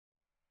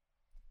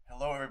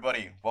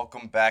everybody?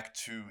 Welcome back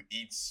to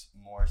Eats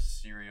More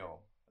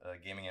Cereal, a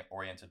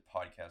gaming-oriented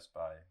podcast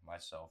by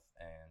myself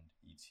and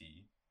ET.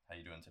 How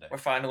you doing today? We're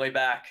finally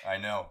back. I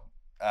know.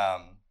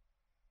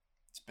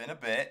 It's been a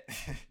bit.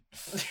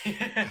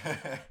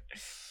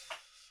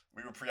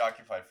 We were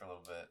preoccupied for a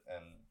little bit,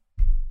 and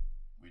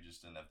we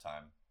just didn't have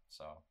time.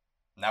 So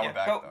now we're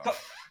back, though.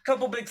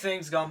 Couple big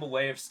things got in the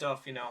way of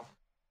stuff,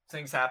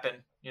 Things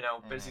happen,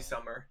 busy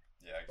summer.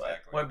 Yeah,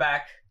 exactly. But we're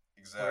back.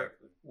 Exactly.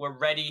 We're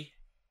ready.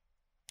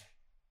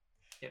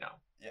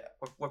 Yeah.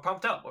 We're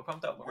pumped up.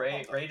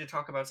 We're ready to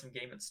talk about some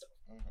gaming stuff.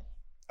 Mm-hmm.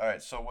 All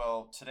right.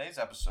 So, today's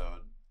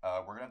episode,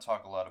 we're gonna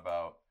talk a lot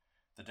about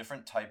the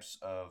different types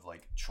of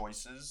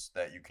choices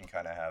that you can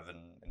kind of have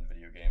in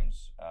video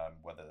games,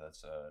 whether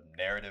that's a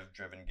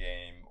narrative-driven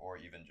game or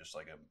even just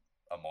like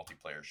a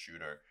multiplayer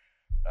shooter.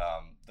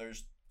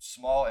 There's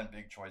small and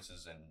big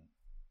choices in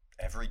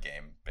every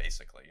game,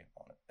 basically,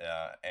 on it.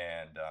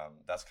 And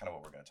that's kind of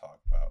what we're gonna talk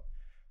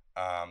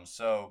about.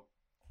 So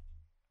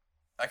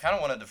I kind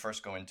of wanted to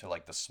first go into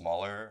the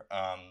smaller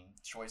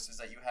choices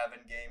that you have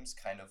in games,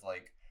 kind of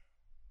like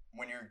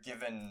when you're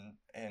given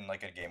in a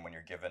game, when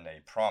you're given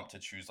a prompt to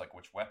choose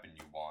which weapon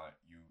you want,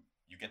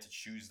 you get to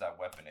choose that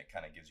weapon. It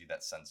kind of gives you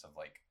that sense of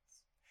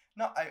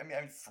not I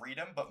mean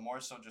freedom, but more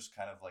so just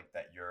kind of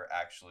that you're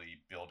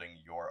actually building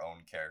your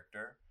own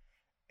character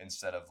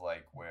instead of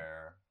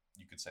where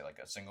you could say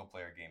a single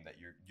player game that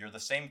you're the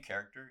same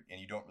character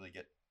and you don't really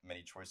get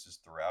many choices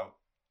throughout.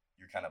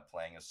 You're kind of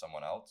playing as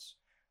someone else.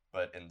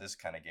 But in this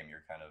kind of game,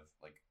 you're kind of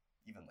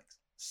even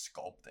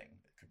sculpting,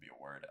 it could be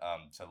a word,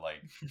 to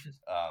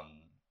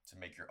to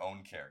make your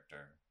own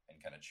character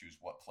and kind of choose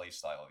what play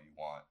style you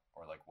want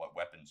or what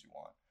weapons you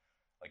want.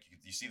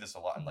 You see this a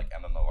lot in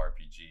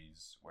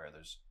MMORPGs where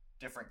there's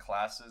different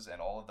classes and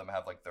all of them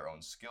have their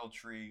own skill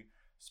tree,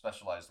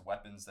 specialized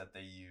weapons that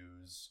they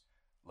use.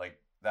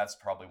 That's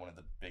probably one of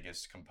the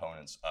biggest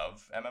components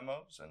of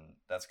MMOs, and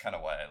that's kind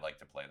of why I like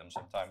to play them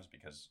sometimes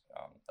because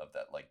of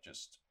that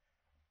just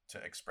to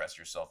express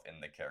yourself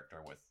in the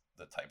character with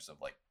the types of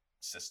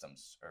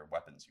systems or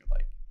weapons you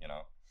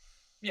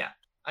Yeah,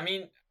 I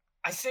mean,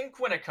 I think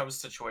when it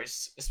comes to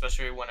choice,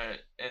 especially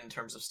in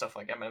terms of stuff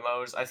like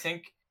MMOs, I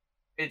think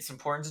it's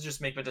important to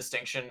just make the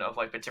distinction of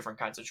the different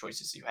kinds of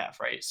choices you have,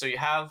 right? So you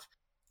have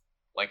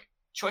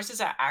choices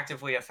that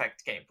actively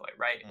affect gameplay,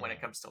 right? When it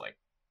comes to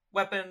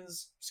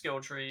weapons, skill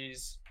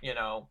trees,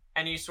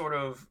 any sort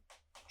of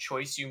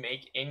choice you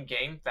make in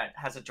game that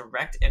has a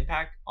direct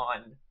impact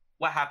on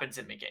what happens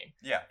in the game.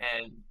 Yeah.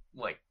 And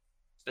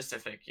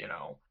specific,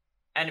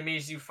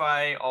 enemies you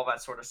fight, all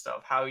that sort of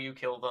stuff, how you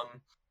kill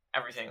them,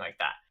 everything like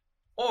that.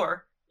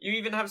 Or you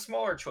even have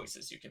smaller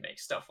choices you can make,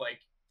 stuff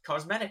like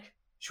cosmetic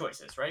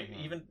choices, right?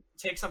 Mm-hmm. Even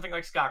take something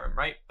like Skyrim,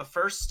 right? The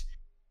first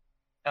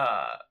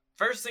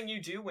thing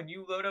you do when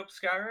you load up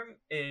Skyrim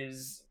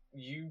is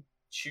you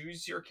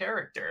choose your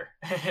character,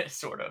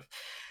 sort of.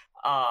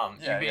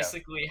 You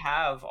basically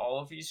have all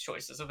of these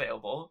choices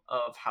available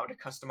of how to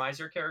customize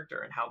your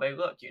character and how they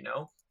look. You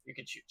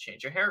can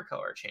change your hair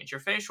color, change your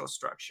facial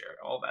structure,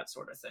 all that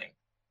sort of thing.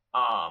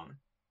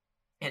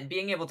 And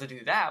being able to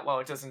do that, while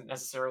it doesn't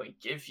necessarily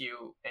give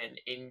you an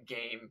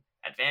in-game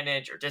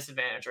advantage or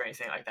disadvantage or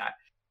anything like that,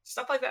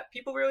 stuff like that,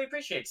 people really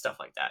appreciate stuff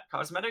like that.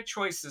 Cosmetic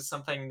choice is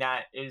something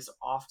that is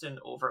often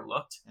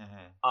overlooked.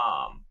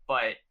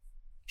 But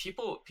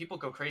people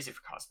go crazy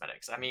for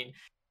cosmetics. I mean,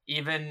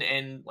 even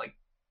in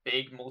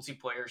big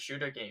multiplayer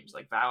shooter games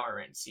like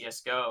Valorant,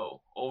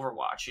 CS:GO,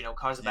 Overwatch,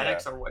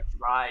 cosmetics are what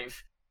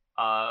drive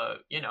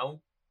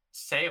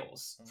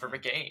sales for the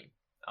game.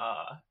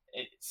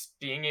 It's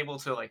being able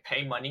to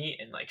pay money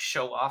and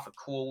show off a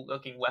cool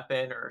looking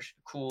weapon or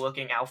cool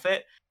looking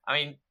outfit. I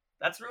mean,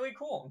 that's really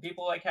cool, and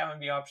people like having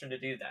the option to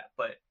do that.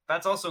 But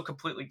that's also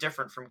completely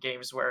different from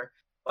games where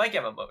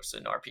MMOs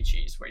and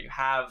RPGs, where you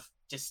have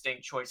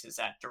distinct choices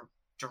that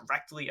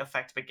directly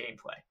affect the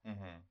gameplay.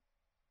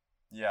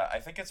 Yeah, I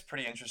think it's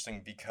pretty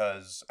interesting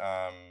because,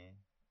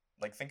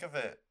 think of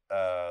it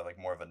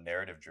more of a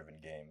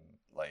narrative-driven game,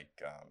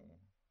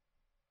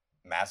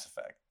 Mass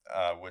Effect,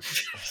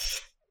 which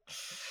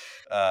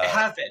it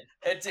happened.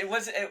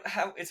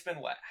 It's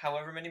been what?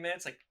 However many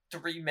minutes?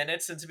 3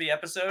 minutes into the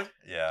episode.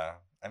 Yeah,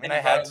 I mean, I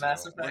had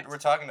to. We're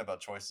talking about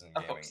choices in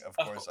gaming. Of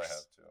course, I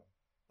have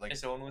to.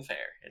 It's only fair.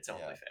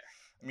 Fair.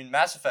 I mean,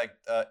 Mass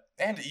Effect,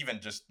 and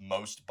even just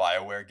most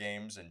BioWare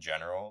games in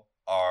general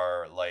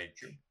are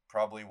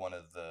probably one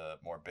of the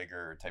more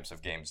bigger types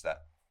of games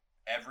that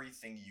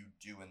everything you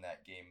do in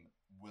that game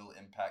will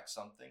impact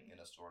something in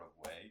a sort of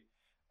way,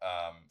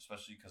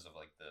 especially because of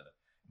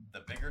the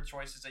bigger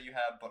choices that you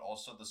have, but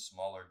also the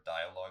smaller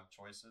dialogue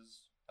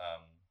choices.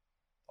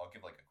 I'll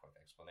give a quick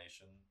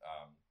explanation.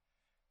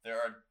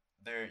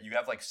 You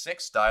have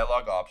 6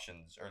 dialogue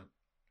options, or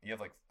you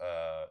have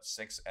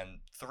 6,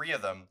 and 3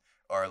 of them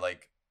are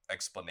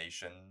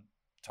explanation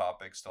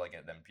topics to an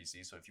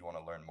NPC. So if you want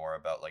to learn more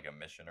about a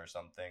mission or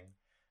something,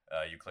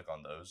 you click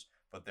on those.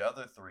 But the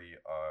other 3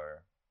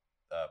 are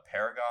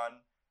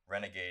Paragon,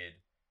 Renegade,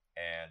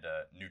 and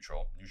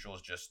Neutral. Neutral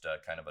is just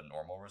kind of a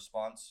normal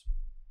response.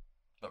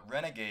 But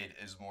Renegade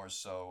is more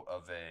so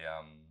of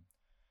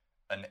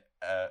an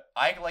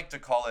I like to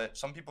call it.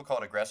 Some people call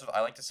it aggressive.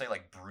 I like to say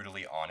like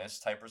brutally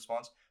honest type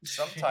response.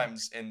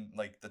 Sometimes in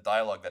like the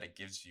dialogue that it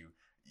gives you,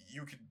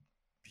 you could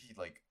be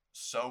like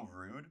so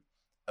rude,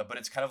 but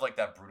it's kind of like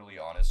that brutally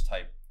honest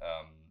type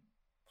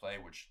play,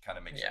 which kind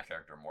of makes your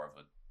character more of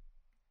a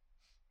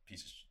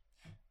piece of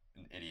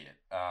an idiot.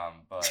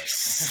 But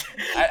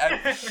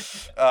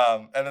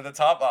and then the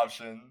top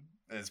option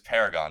is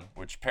Paragon,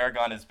 which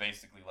Paragon is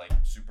basically like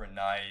super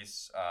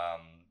nice,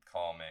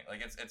 calming.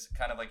 Like it's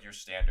kind of like your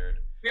standard.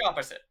 The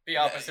opposite. The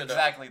opposite.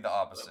 Exactly the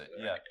opposite.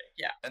 Yeah.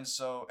 Yeah. And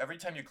so every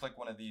time you click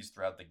one of these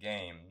throughout the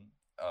game,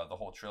 the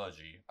whole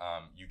trilogy,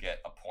 you get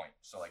a point.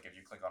 So like if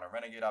you click on a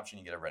Renegade option,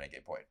 you get a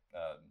Renegade point.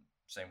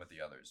 Same with the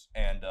others,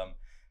 and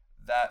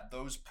that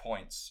those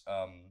points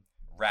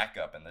rack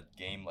up, and the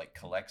game like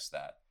collects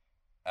that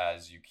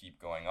as you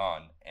keep going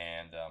on,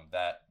 and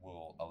that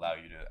will allow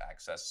you to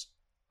access.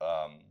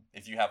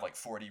 If you have like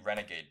 40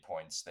 Renegade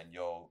points, then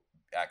you'll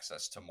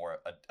access to more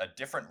a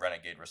different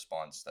Renegade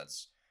response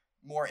that's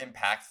more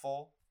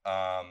impactful,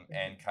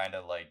 and kind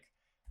of like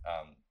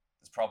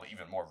it's probably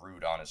even more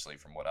rude, honestly,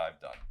 from what I've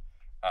done.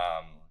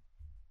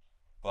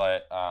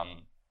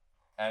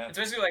 And it's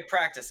basically like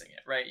practicing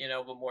it, right? You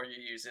know, the more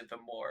you use it, the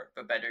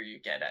better you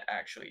get at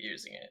actually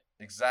using it.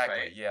 Exactly,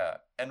 right? Yeah.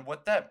 And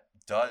what that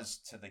does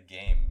to the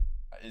game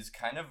is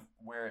kind of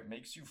where it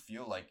makes you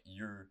feel like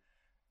you're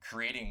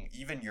creating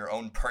even your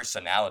own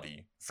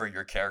personality for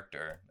your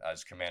character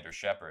as Commander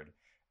Shepard.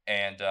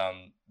 And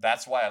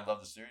that's why I love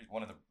the series.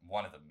 One of the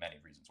many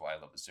reasons why I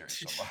love the series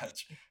so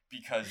much,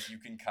 because you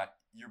can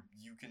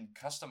you can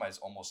customize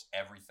almost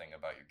everything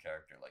about your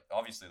character. Like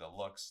obviously the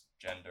looks,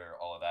 gender,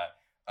 all of that.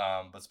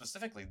 But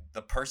specifically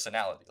the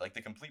personality, like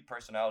the complete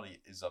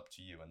personality is up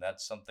to you, and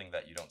that's something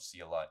that you don't see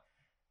a lot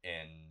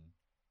in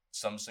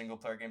some single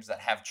player games that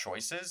have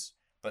choices,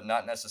 but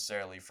not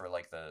necessarily for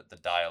like the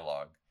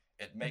dialogue.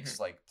 It makes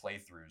like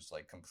playthroughs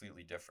like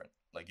completely different.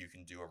 Like you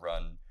can do a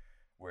run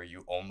where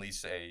you only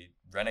say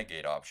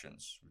Renegade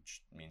options,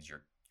 which means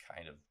you're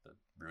kind of the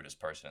rudest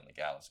person in the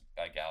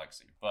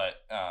galaxy.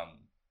 But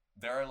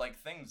there are like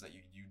things that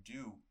you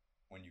do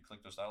when you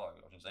click those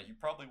dialogue options that you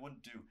probably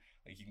wouldn't do.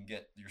 Like you can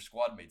get your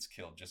squad mates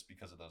killed just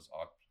because of those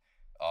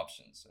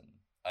options. And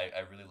I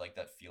really like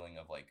that feeling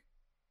of like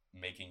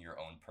making your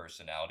own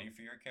personality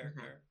for your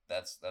character.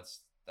 That's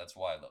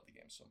why I love the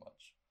game so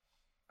much.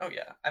 Oh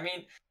yeah. I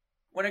mean,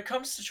 when it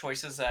comes to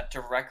choices that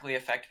directly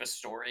affect the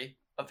story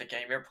of the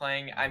game you're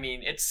playing, I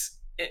mean, it's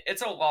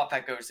a lot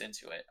that goes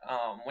into it.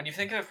 When you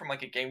think of it from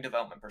like a game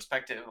development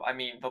perspective, I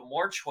mean, the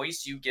more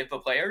choice you give the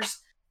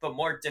players, the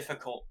more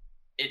difficult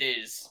it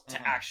is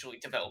to actually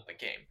develop a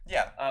game.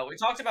 Yeah. We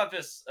talked about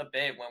this a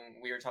bit when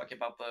we were talking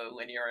about the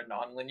linear and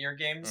non-linear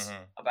games,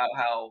 about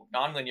how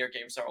non-linear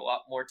games are a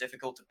lot more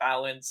difficult to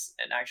balance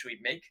and actually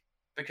make,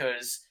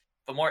 because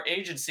the more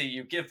agency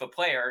you give the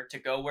player to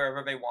go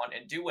wherever they want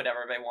and do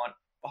whatever they want,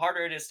 the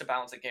harder it is to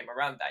balance a game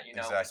around that, you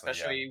know,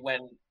 especially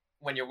when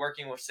you're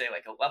working with, say,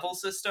 like a level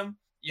system.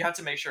 You have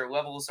to make sure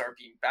levels are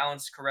being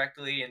balanced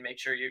correctly and make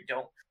sure you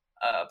don't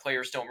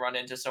players don't run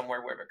into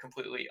somewhere where they're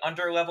completely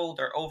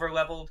under-leveled or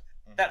over-leveled,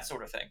 that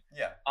sort of thing.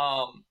 Yeah.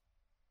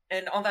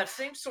 And on that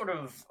same sort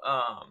of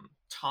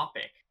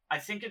topic, I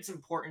think it's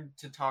important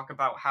to talk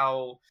about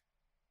how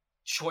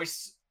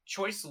choice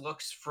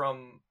looks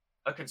from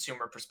a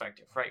consumer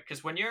perspective, right?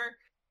 Because when you're,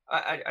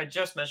 I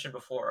just mentioned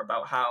before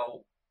about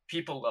how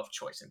people love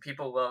choice and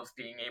people love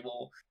being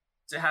able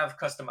to have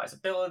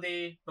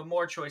customizability. The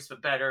more choice, the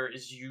better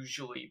is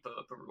usually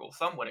the rule of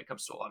thumb when it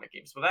comes to a lot of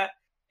games. But that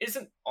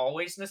isn't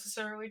always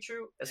necessarily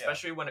true,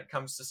 especially when it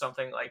comes to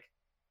something like,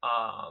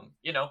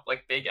 you know,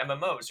 like big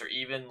MMOs or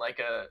even like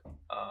a,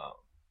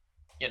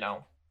 you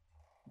know,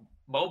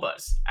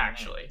 MOBAs,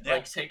 actually.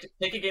 Like take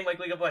a game like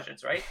League of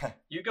Legends, right?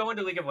 You go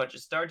into League of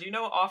Legends. Star, do you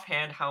know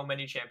offhand how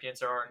many champions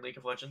there are in League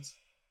of Legends?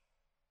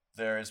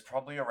 There is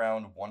probably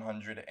around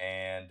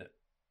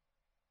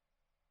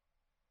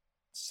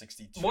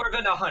 162. More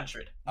than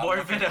 100. More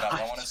than 100.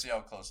 I want to see how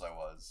close I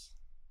was.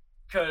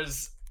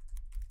 Because,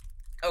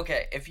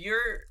 okay, if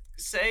you're,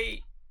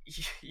 say,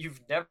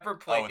 you've never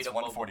played it's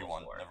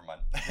 141. Never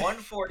mind.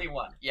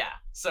 141, yeah.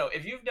 So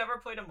if you've never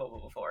played a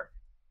MOBA before,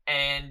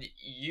 and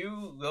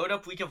you load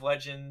up League of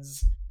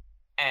Legends,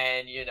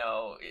 and you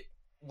know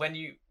when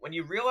you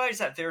realize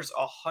that there's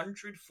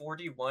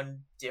 141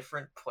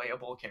 different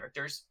playable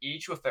characters,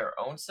 each with their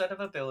own set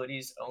of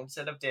abilities, own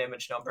set of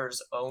damage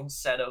numbers, own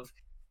set of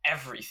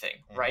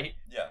everything, right?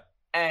 Yeah.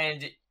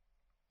 And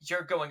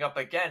you're going up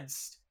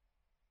against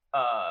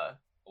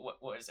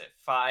what is it?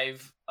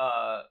 Five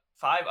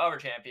other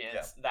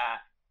champions that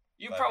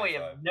you probably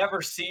have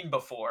never seen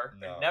before,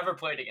 never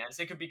played against.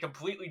 It could be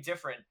completely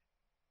different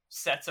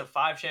sets of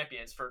 5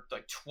 champions for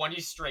like 20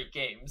 straight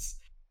games.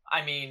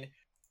 I mean,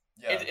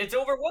 it's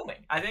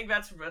overwhelming. I think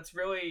that's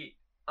really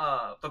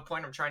the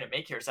point I'm trying to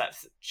make here, is that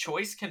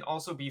choice can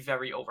also be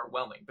very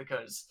overwhelming,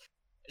 because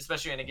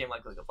especially in a game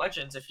like League of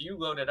Legends, if you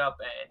load it up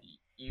and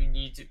you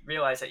need to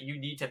realize that you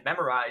need to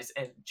memorize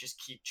and just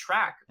keep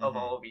track of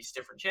Mm-hmm. all of these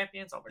different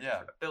champions, all their Yeah,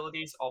 different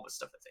abilities, all the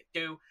stuff that they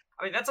do.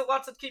 I mean, that's a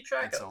lot to keep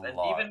track it's of. a And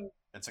lot.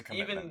 It's a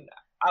commitment. even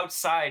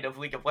outside of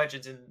League of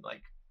Legends and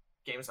like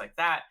games like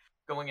that,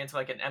 going into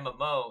like an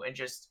MMO and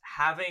just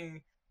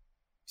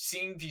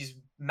seeing these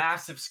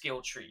massive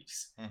skill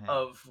trees Mm-hmm.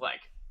 of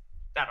like,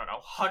 I don't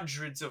know,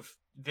 hundreds of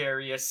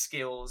various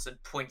skills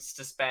and points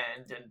to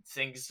spend and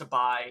things to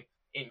buy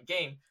in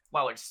game.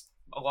 While it's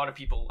a lot of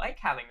people like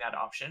having that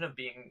option of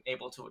being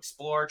able to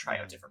explore, try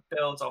out Mm-hmm. different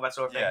builds, all that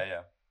sort of thing. Yeah,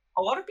 yeah.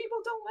 A lot of people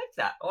don't like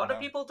that. A I lot of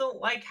know. people don't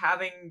like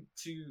having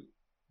to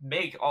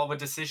make all the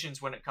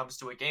decisions when it comes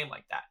to a game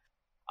like that.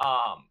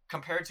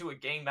 Compared to a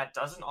game that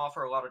doesn't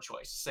offer a lot of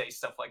choice, say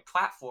stuff like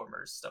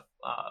platformers,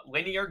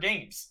 linear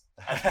games,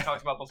 as we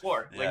talked about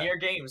before. Yeah. Linear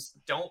games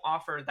don't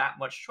offer that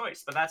much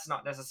choice, but that's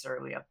not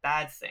necessarily a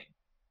bad thing.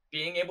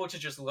 Being able to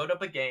just load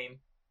up a game,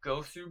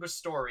 go through the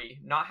story,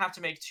 not have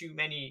to make too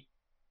many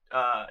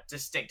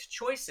distinct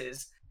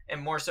choices,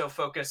 and more so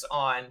focus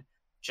on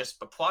just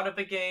the plot of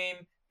the game,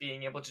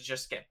 being able to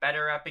just get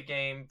better at the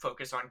game,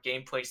 focus on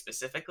gameplay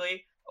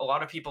specifically. A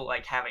lot of people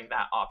like having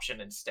that option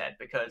instead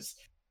because,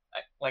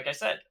 like I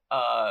said,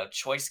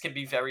 choice can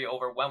be very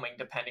overwhelming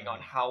depending on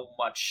how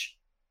much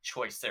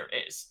choice there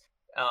is.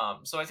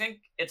 So I think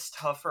it's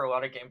tough for a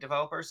lot of game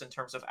developers in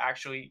terms of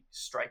actually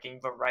striking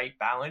the right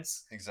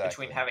balance Exactly.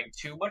 between having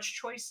too much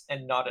choice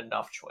and not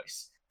enough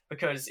choice.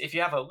 Because if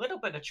you have a little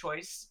bit of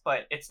choice,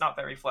 but it's not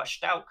very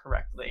fleshed out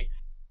correctly,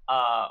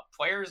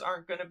 players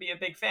aren't going to be a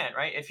big fan,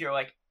 right? If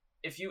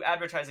you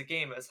advertise a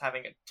game as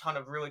having a ton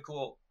of really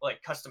cool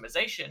like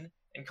customization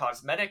and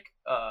cosmetic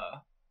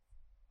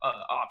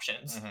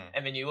options,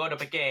 and then you load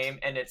up a game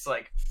and it's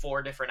like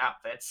 4 different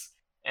outfits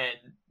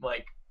and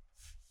like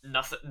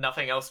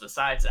nothing else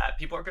besides that,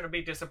 people are going to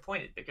be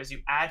disappointed because you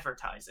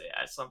advertise it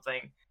as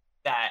something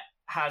that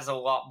has a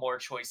lot more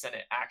choice than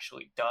it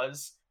actually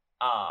does.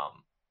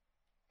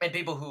 And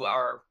people who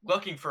are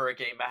looking for a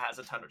game that has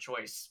a ton of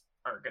choice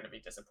are going to be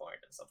disappointed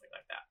in something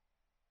like that.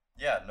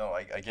 Yeah, no,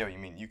 I get what you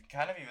mean. You can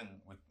kind of even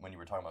when you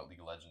were talking about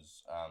League of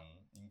Legends,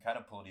 you can kind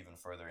of pull it even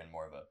further in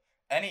more of a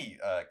any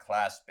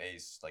class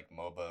based like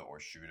MOBA or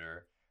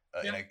shooter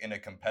in a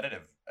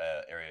competitive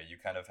area. You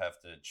kind of have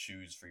to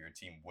choose for your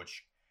team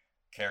which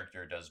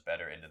character does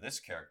better into this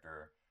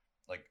character,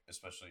 like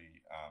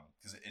especially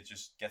because it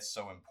just gets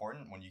so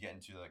important when you get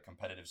into the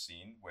competitive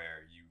scene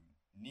where you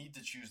need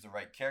to choose the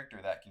right character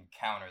that can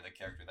counter the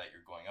character that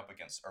you're going up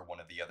against or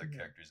one of the other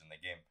characters in the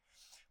game.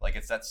 Like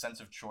it's that sense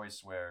of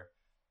choice where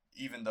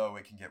even though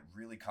it can get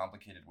really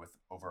complicated with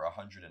over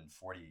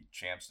 140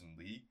 champs in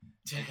league,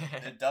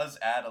 it does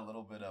add a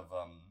little bit of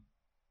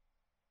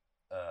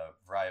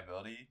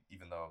variability,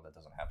 even though that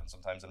doesn't happen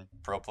sometimes in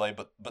pro play.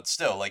 But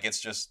still, like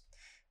it's just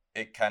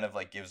it kind of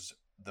like gives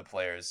the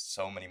players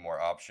so many more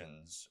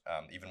options,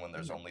 even when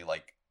there's only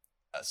like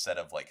a set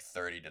of like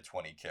 30 to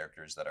 20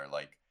 characters that are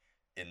like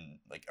in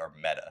like our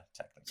meta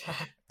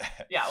technically.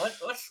 Yeah,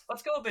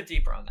 let's go a bit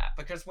deeper on that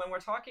because when we're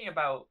talking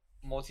about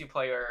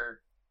multiplayer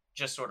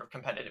just sort of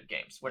competitive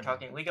games, we're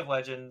talking League of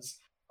Legends,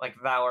 like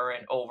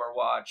Valorant,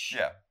 Overwatch,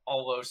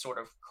 all those sort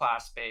of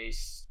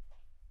class-based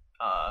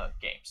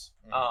games.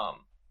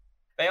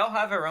 They all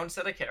have their own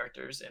set of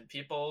characters, and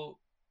people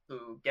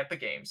who get the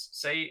games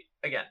say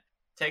again,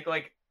 take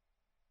like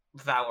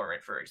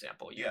Valorant for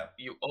example.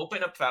 You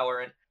open up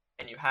Valorant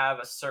and you have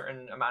a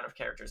certain amount of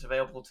characters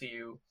available to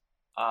you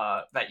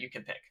that you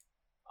can pick.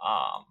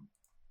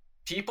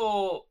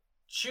 People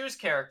choose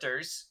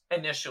characters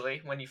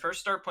initially when you first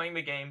start playing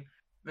the game.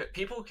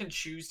 People can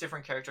choose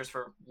different characters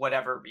for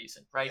whatever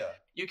reason, right?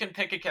 You can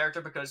pick a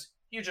character because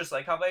you just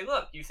like how they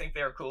look. You think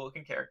they're a cool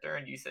looking character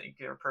and you think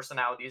their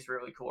personality is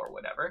really cool or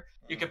whatever.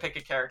 You can pick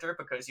a character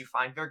because you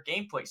find their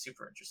gameplay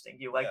super interesting.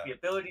 You like the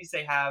abilities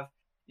they have.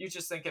 You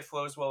just think it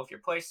flows well with your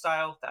play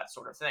style, that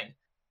sort of thing.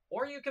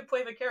 Or you could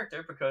play the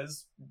character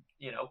because,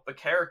 you know, the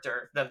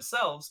character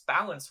themselves,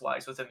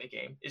 balance-wise within the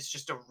game, is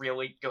just a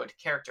really good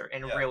character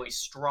and really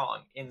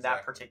strong in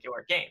that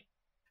particular game.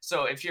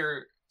 So if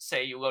you're,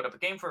 say you load up a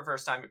game for the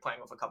first time, you're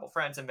playing with a couple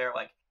friends, and they're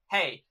like,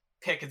 hey,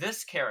 pick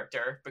this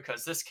character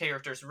because this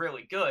character's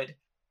really good,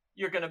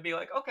 you're going to be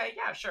like, okay,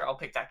 yeah, sure, I'll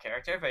pick that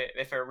character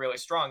if they're really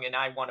strong and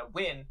I want to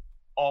win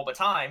all the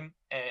time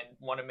and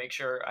want to make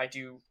sure I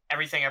do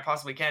everything I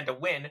possibly can to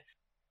win.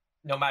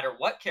 No matter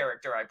what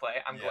character I play,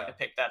 I'm going to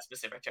pick that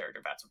specific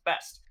character that's the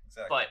best.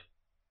 But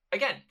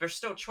again, there's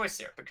still choice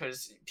there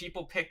because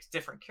people pick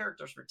different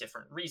characters for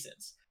different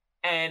reasons.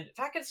 And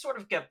that can sort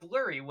of get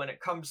blurry when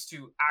it comes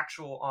to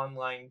actual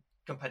online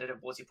competitive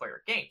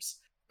multiplayer games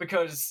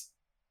because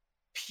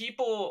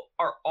people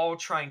are all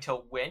trying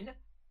to win,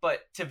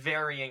 but to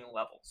varying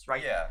levels,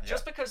 right?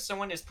 Just because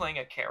someone is playing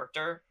a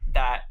character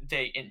that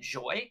they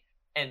enjoy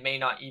and may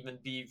not even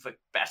be the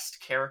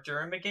best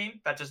character in the game,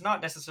 that does not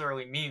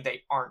necessarily mean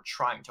they aren't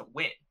trying to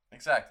win.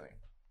 Exactly.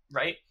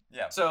 Right?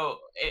 So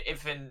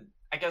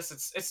I guess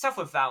it's tough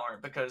with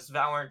Valorant because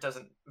Valorant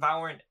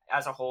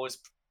as a whole is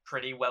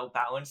pretty well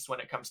balanced when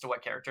it comes to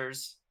what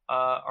characters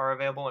are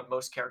available, and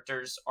most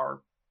characters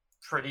are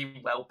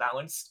pretty well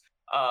balanced.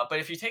 But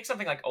if you take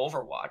something like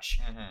Overwatch,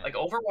 Mm-hmm. like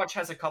Overwatch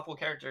has a couple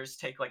characters,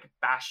 take like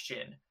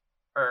Bastion,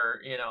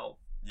 or Yeah.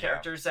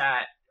 characters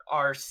that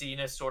are seen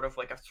as sort of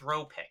like a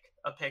throw pick,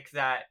 a pick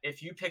that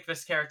if you pick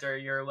this character,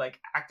 you're like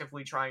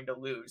actively trying to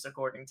lose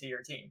according to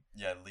your team.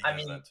 Yeah, League I has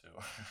mean, that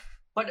too.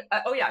 but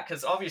oh yeah,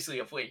 because obviously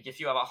of League, if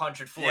you have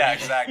 140 Yeah,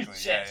 exactly. Yeah,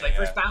 chance, yeah, like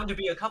there's yeah. bound to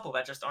be a couple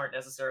that just aren't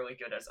necessarily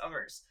good as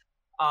others.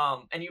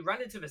 And you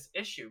run into this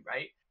issue,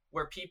 right,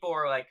 where people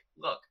are like,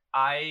 "Look,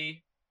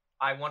 I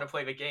want to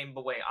play the game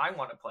the way I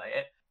want to play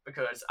it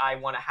because I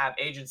want to have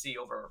agency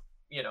over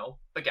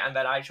the game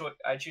that I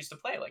choose to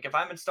play. Like if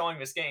I'm installing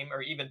this game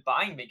or even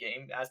buying the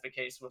game, as the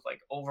case with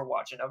like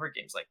Overwatch and other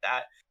games like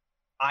that,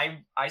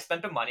 I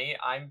spent the money.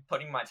 I'm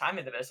putting my time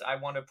into this. I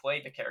want to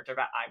play the character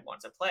that I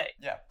want to play.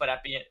 Yeah. But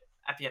at the end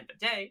of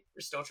the day,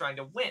 you're still trying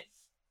to win,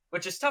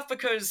 which is tough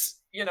because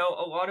a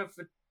lot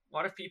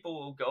of people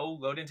will go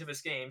load into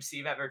this game,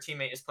 see that their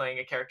teammate is playing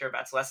a character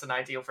that's less than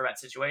ideal for that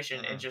situation,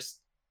 and Mm-hmm.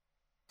 just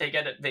they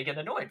get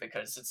annoyed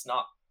because it's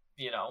not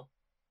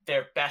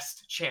their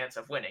best chance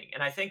of winning.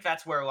 And I think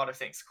that's where a lot of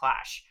things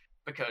clash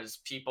because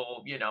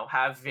people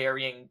have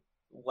varying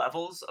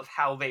levels of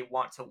how they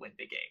want to win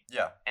the game.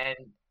 Yeah. And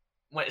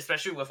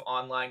especially with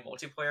online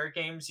multiplayer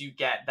games, you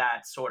get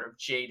that sort of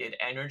jaded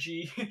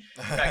energy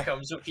that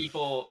comes with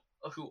people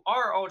who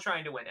are all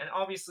trying to win. And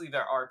obviously,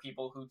 there are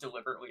people who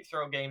deliberately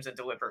throw games and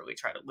deliberately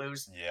try to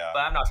lose. Yeah. But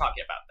I'm not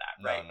talking about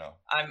that, right? No.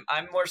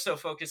 I'm more so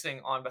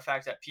focusing on the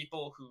fact that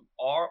people who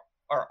are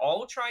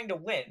all trying to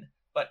win,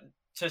 but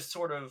to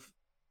sort of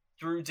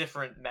through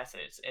different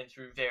methods and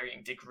through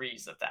varying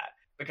degrees of that.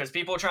 Because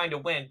people trying to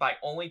win by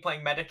only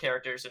playing meta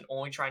characters and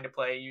only trying to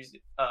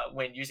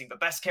win using the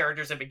best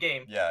characters in the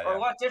game are a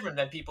lot different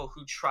than people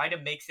who try to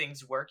make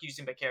things work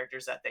using the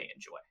characters that they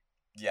enjoy.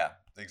 Yeah,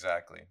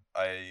 exactly.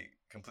 I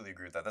completely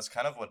agree with that. That's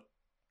kind of what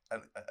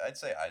I'd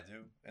say I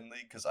do in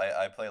League because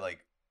I play like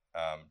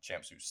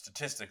champs who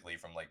statistically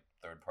from like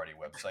third-party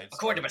websites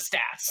According to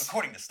stats.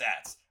 According to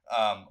stats,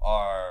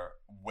 are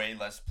way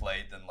less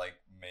played than like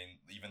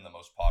even the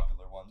most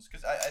popular ones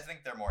because I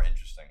think they're more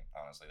interesting.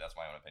 Honestly, that's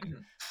my own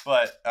opinion.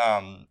 But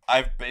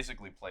I've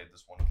basically played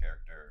this one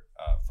character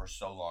for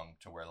so long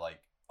to where like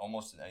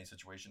almost in any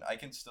situation I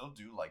can still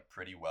do like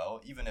pretty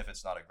well, even if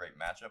it's not a great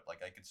matchup.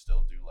 Like I could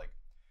still do like,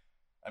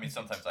 I mean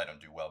sometimes I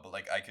don't do well, but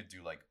like I could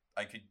do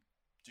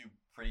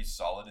pretty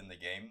solid in the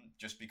game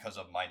just because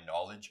of my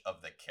knowledge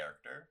of the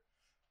character.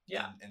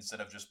 Yeah.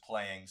 Instead of just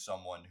playing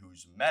someone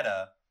who's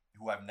meta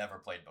who I've never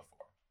played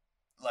before.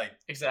 Like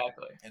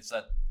exactly.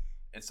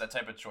 It's that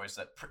type of choice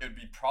that it would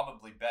be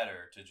probably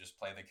better to just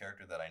play the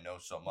character that I know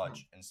so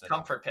much instead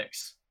comfort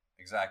picks.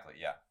 Exactly,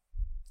 yeah.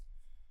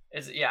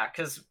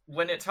 Because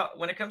when it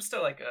comes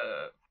to like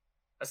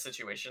a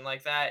situation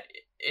like that,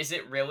 is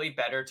it really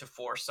better to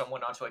force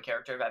someone onto a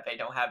character that they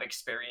don't have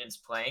experience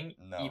playing,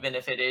 No. even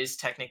if it is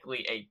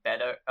technically a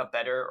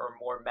better or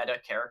more meta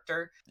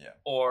character? Yeah.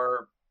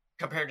 Or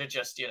compared to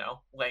just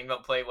letting them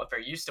play what they're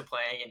used to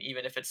playing, and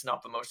even if it's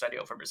not the most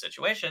ideal for the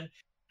situation,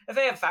 if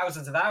they have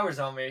thousands of hours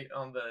on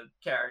the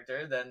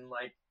character, then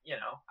like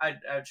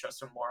I'd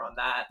trust them more on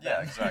that.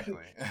 Yeah, exactly.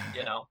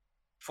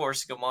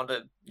 Forcing them onto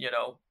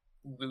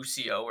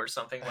Lucio or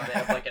something when they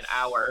have like an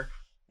hour.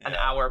 Yeah. An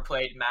hour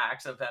played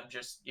max of them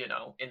just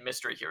in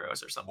Mystery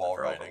Heroes or something. Wall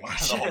riding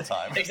the whole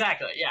time.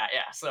 Exactly. Yeah.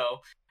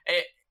 So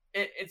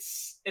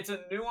it's a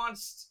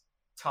nuanced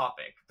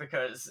topic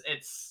because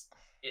it's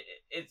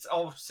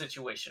all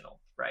situational,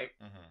 right?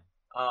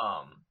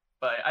 Mm-hmm.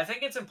 But I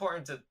think it's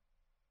important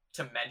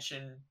to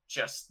mention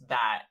just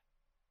that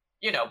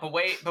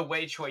the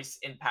way choice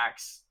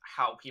impacts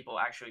how people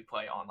actually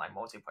play online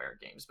multiplayer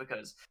games,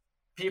 because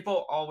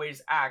people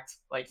always act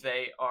like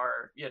they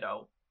are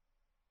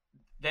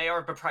they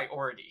are the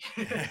priority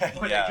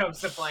when it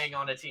comes to playing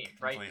on a team,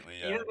 right?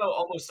 Yeah. Even though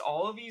almost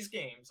all of these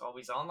games, all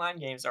these online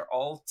games are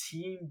all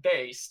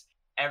team-based,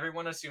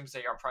 everyone assumes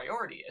they are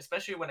priority,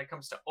 especially when it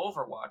comes to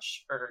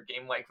Overwatch or a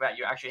game like that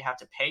you actually have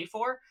to pay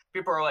for.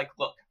 People are like,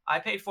 look, I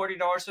paid $40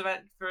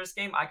 for this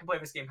game. I can play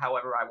this game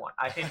however I want.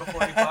 I paid the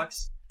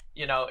 $40.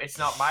 It's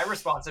not my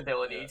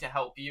responsibility to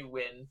help you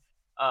win,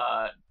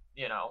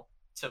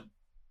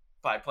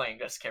 by playing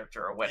this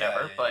character or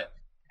whatever. But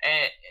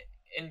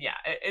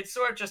it's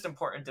sort of just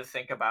important to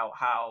think about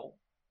how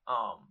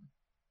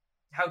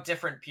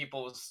different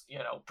people's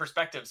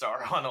perspectives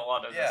are on a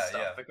lot of this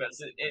stuff,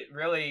 because it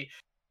really,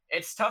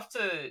 it's tough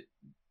to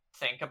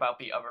think about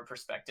the other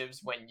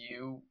perspectives when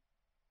you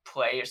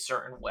play a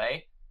certain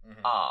way.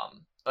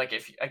 Like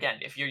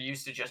if you're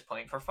used to just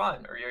playing for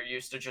fun, or you're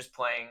used to just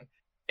playing,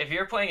 if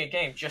you're playing a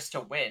game just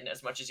to win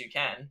as much as you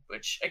can,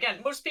 which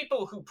again, most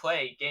people who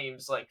play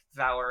games like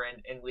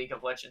Valorant and League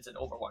of Legends and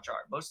Overwatch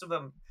are,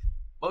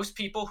 most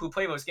people who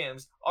play those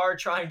games are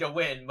trying to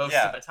win most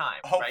of the time,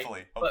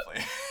 hopefully, right?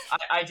 Hopefully.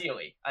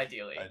 Ideally.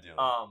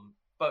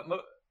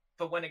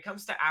 But when it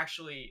comes to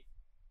actually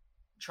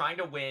trying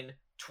to win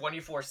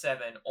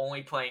 24/7,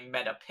 only playing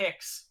meta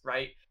picks,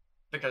 right?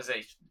 Because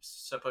they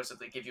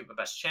supposedly give you the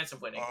best chance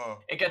of winning.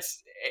 It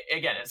gets,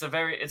 again, it's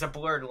a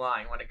blurred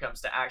line when it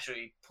comes to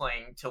actually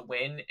playing to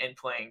win and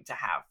playing to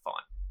have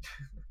fun.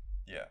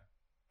 Yeah.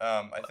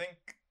 I think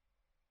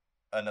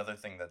another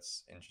thing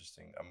that's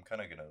interesting, I'm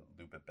kind of gonna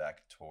loop it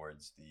back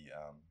towards the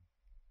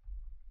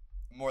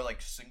more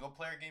like single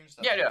player games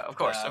that Yeah, like yeah, of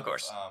course, of have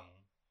course.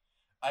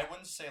 I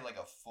wouldn't say like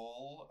a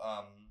full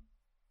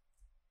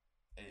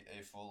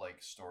a full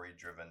like story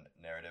driven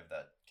narrative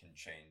that can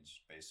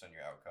change based on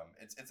your outcome.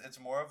 It's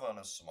more of on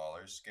a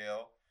smaller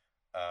scale.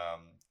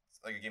 It's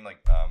like a game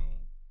like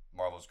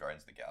Marvel's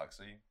Guardians of the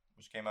Galaxy,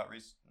 which came out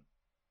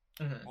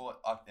Hmm.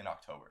 in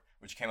October,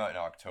 which came out in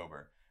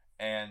October,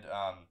 and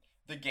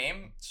the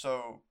game.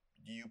 So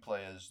you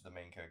play as the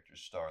main character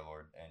Star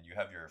Lord, and you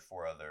have your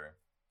four other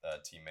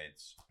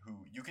teammates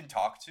who you can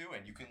talk to,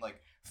 and you can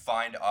like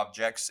find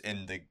objects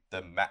in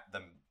the map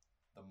the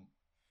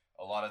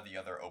a lot of the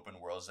other open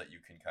worlds that you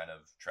can kind of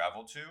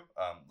travel to,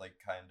 like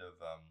kind of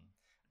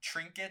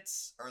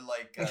trinkets or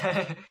like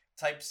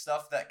type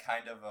stuff that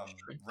kind of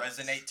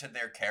resonate to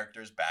their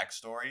character's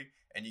backstory,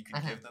 and you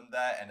can give them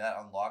that, and that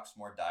unlocks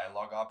more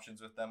dialogue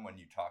options with them when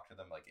you talk to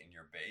them like in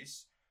your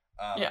base.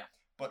 Yeah.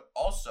 But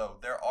also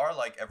there are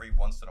like every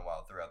once in a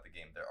while throughout the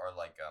game there are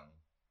like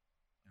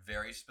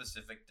very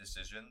specific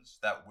decisions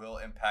that will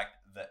impact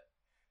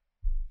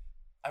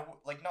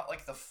like not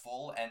like the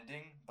full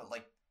ending, but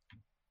like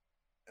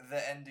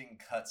the ending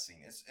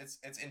cutscene.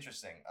 It's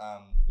interesting.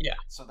 Yeah.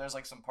 So there's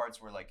like some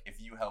parts where like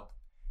if you help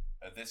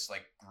this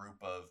like group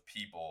of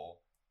people,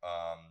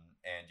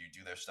 and you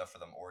do their stuff for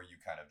them, or you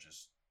kind of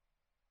just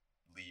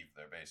leave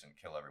their base and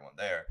kill everyone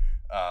there,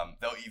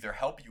 they'll either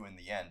help you in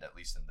the end, at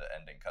least in the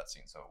ending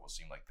cutscene, so it will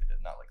seem like they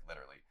did, not like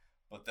literally,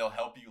 but they'll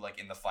help you like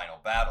in the final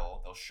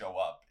battle. They'll show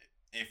up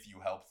if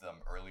you help them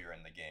earlier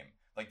in the game.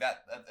 Like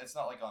that it's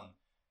not like on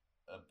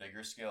a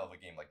bigger scale of a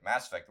game like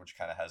Mass Effect, which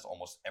kind of has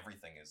almost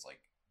everything is like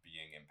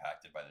being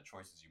impacted by the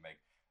choices you make.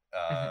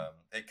 Hmm.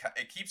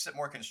 It keeps it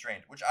more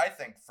constrained, which I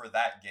think for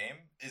that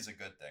game is a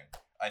good thing.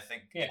 I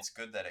think Yeah. it's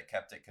good that it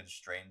kept it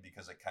constrained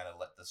because it kind of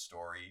let the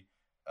story,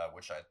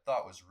 which I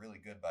thought was really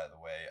good by the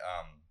way,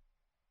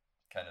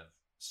 kind of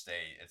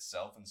stay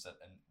itself and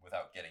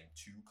without getting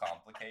too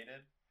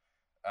complicated.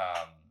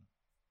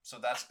 So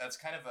that's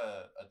kind of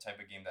a type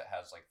of game that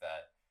has like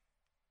that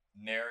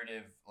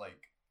narrative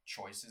like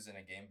choices in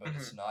a game, but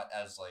it's Hmm. not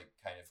as like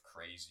kind of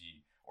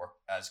crazy or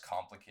as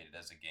complicated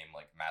as a game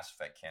like Mass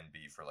Effect can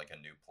be for like a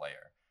new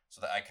player.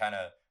 So that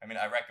I mean,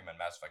 I recommend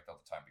Mass Effect all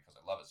the time because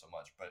I love it so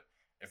much. But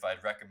if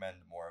I'd recommend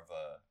more of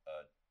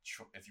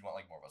if you want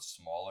like more of a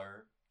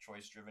smaller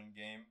choice driven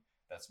game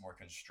that's more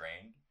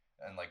constrained,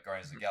 and like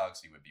Guardians of the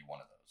Galaxy would be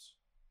one of those.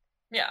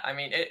 Yeah, I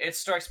mean, it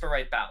strikes the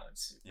right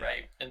balance, Yeah.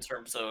 right? In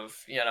terms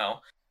of,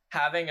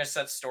 having a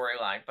set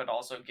storyline, but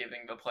also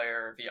giving the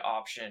player the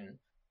option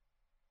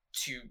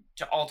to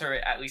alter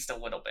it at least a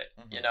little bit,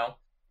 Mm-hmm.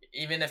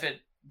 Even if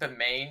the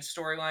main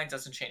storyline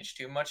doesn't change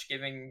too much,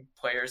 giving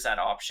players that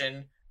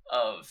option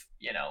of,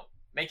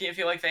 making it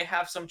feel like they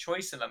have some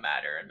choice in the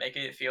matter and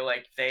making it feel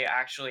like they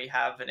actually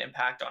have an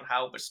impact on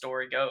how the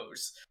story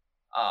goes.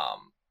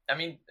 I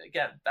mean,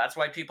 again, that's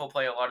why people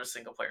play a lot of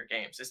single player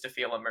games, is to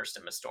feel immersed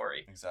in the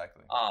story.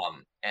 Exactly.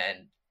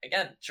 And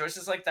again,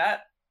 choices like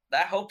that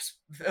helps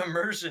the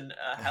immersion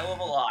a hell of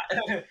a lot.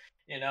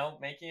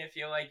 Making it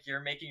feel like you're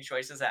making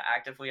choices that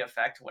actively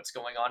affect what's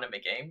going on in the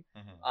game.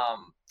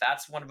 Mm-hmm.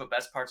 That's one of the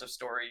best parts of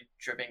story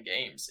driven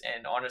games,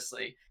 and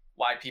honestly,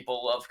 why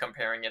people love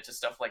comparing it to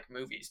stuff like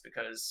movies,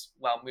 because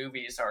while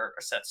movies are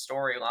a set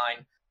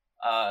storyline,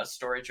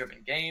 story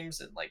driven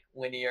games and like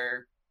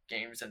linear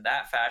games in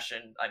that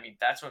fashion, I mean,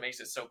 that's what makes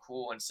it so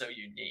cool and so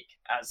unique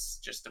as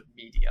just a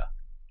media,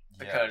 Yeah.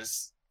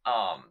 because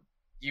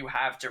you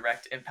have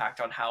direct impact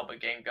on how the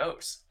game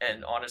goes,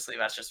 and Mm-hmm. honestly,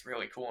 that's just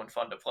really cool and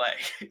fun to play.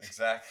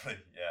 Exactly.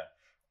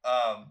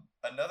 Yeah.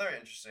 Another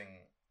interesting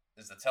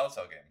is the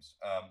Telltale games,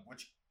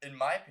 which in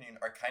my opinion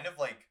are kind of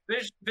like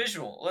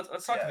Visual.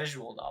 Let's talk yeah,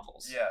 visual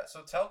novels. yeah.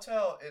 So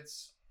Telltale,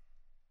 it's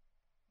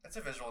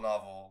a visual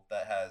novel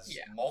that has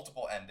Yeah.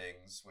 multiple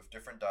endings with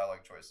different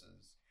dialogue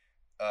choices,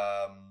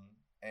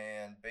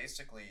 and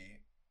basically,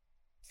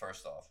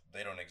 first off,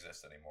 they don't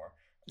exist anymore.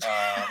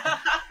 Um,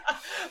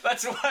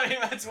 That's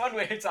one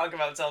way to talk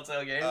about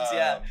Telltale games.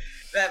 Yeah, um,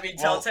 I mean,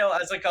 well, Telltale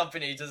as a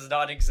company does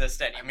not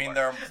exist I mean, anymore.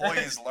 their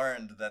employees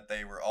learned that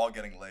they were all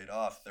getting laid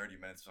off 30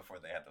 minutes before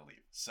they had to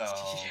leave. So,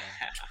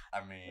 Yeah,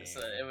 I mean,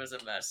 it was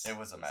a mess. it was a It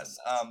was a mess.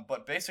 mess.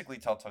 But basically,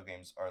 Telltale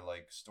games are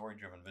like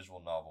story-driven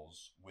visual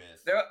novels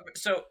with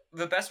So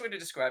the best way to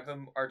describe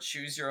them are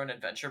choose your own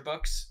adventure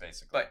books,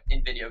 basically, but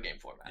in video game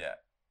format. yeah,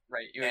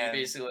 Right. You and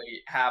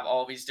basically have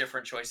all these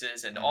different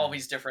choices and all mhm,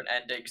 these different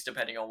endings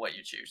depending on what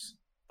you choose.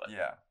 But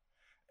yeah,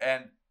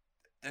 and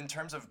in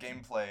terms of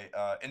gameplay,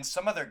 in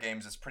some of their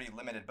games it's pretty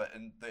limited, but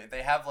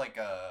they have like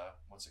a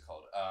what's it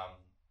called?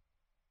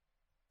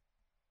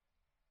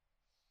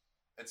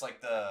 It's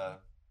like the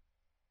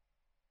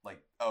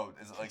like oh,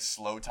 is it like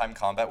slow time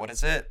combat? What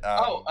is it?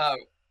 oh,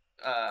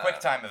 Quick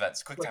time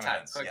events. Quick time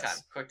events.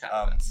 Yes. quick time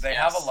events. They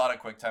have a Yes. lot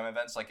of quick time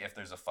events, like if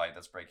there's a fight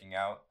that's breaking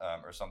out,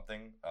 or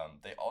something.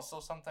 They also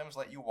sometimes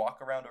let you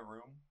walk around a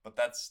room, but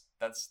that's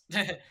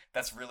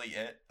really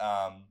it.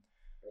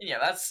 Yeah,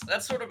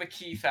 that's sort of a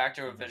key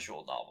factor of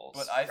visual novels,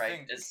 But I right?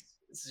 think Is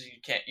So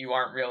you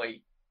aren't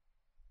really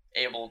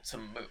able to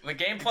move. The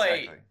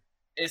gameplay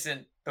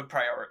isn't the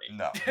priority.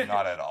 No,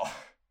 not at all.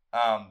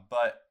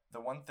 But the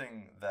one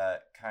thing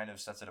that kind of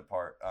sets it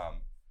apart,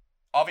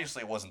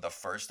 obviously it wasn't the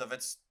first of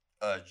its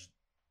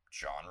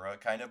genre,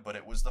 kind of, but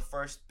it was the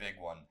first big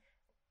one,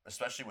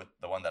 especially with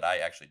the one that I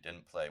actually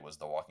didn't play, was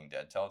The Walking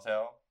Dead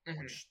Telltale,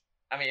 which...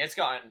 I mean, it's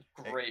gotten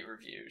great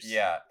reviews.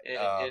 Yeah,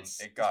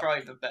 it's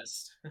probably the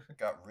best.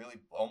 Got really...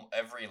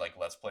 every, like,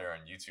 Let's Player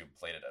on YouTube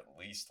played it at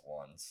least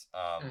once.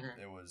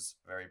 It was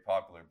very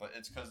popular, but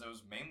it's because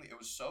it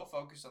was so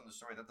focused on the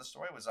story that the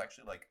story was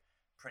actually, like,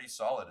 pretty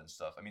solid and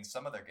stuff. I mean,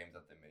 some of their games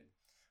that they made,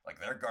 like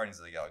their Guardians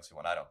of the Galaxy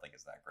one, I don't think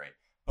is that great.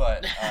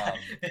 But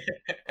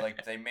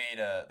like they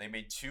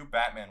made 2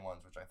 Batman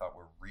ones, which I thought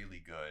were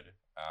really good.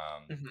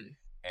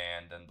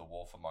 And then The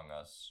Wolf Among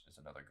Us is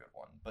another good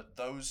one. But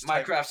those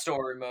Minecraft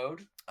Story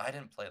Mode. I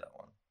didn't play that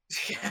one.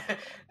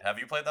 Have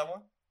you played that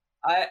one?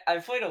 I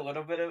played a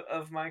little bit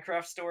of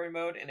Minecraft Story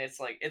Mode, and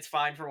it's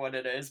fine for what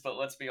it is. But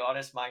let's be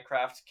honest,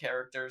 Minecraft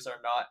characters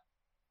are not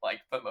like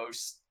the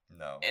most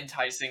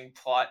enticing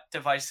plot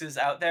devices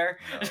out there.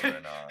 No,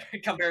 they're not.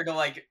 Compared to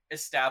like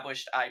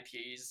established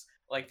IPs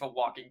like The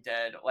Walking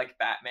Dead, like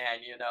Batman,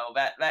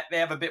 that they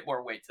have a bit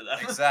more weight to them.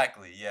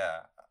 Exactly, yeah.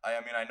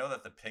 I mean, I know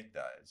that the pig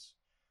dies.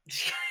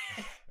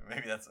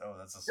 Maybe that's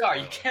a spoiler.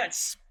 No, you can't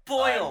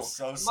spoil I'm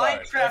so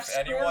sorry. Minecraft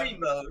Story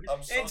Mode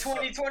in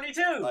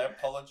 2022. I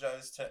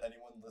apologize to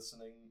anyone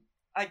listening.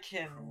 I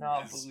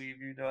cannot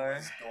believe you, Dar.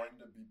 Who's going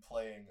to be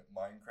playing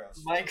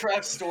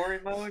Minecraft Story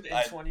Mode in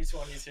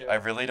 2022. I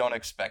really don't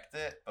expect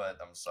it, but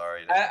I'm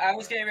sorry. I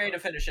was getting ready to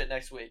finish it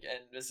next week, and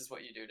this is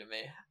what you do to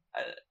me.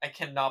 I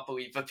cannot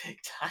believe a pig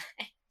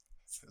died.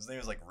 His name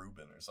is like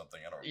Ruben or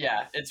something. I don't remember.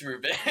 Yeah, it's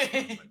Ruben.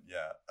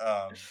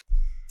 Yeah.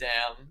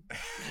 Damn.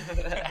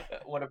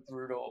 What a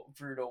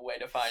brutal way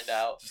to find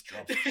out. Just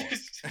drops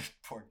pork.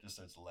 Pork just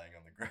starts laying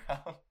on the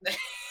ground.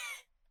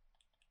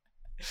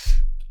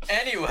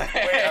 Anyway.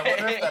 Wait, I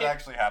wonder if that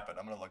actually happened.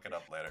 I'm going to look it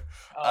up later.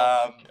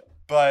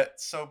 But,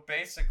 so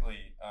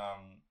basically,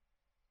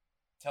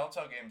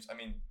 Telltale Games, I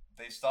mean,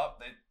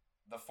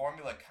 the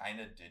formula kind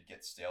of did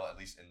get stale, at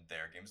least in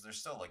their games. There's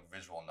still, like,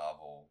 visual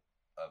novel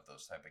of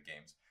those type of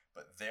games.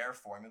 But their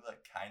formula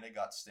kind of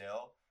got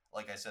stale.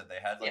 Like I said, they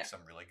had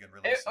some really good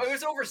releases. It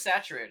was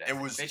oversaturated.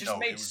 They just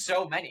made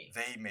so many.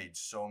 They made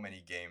so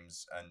many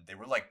games, and they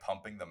were like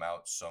pumping them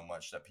out so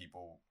much that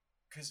people...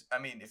 Because, I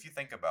mean, if you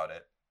think about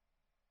it,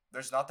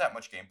 there's not that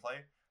much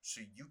gameplay,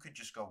 so you could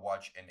just go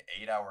watch an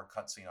 8-hour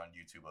cutscene on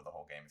YouTube of the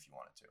whole game if you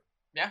wanted to.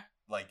 Yeah.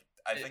 Like,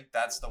 I think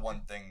that's the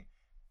one thing...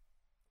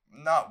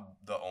 Not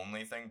the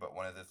only thing, but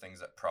one of the things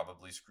that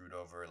probably screwed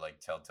over, like,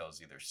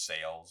 Telltale's either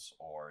sales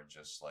or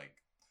just, like...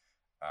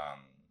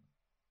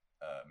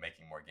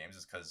 making more games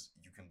is because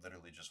you can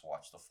literally just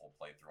watch the full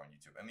playthrough on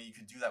YouTube. I mean, you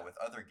could do that with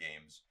other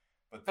games,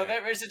 but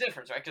there is a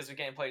difference, right? Because the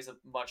gameplay is a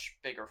much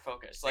bigger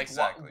focus. Like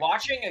exactly.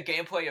 Watching a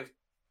gameplay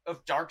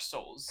of Dark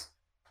Souls,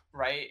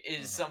 right,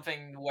 is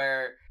something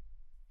where,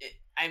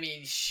 I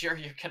mean, sure,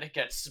 you're gonna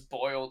get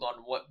spoiled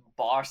on what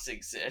boss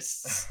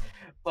exists,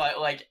 but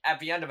like at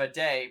the end of the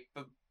day,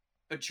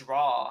 the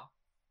draw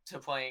to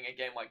playing a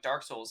game like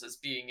Dark Souls is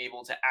being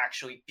able to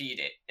actually beat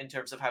it in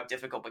terms of how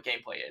difficult the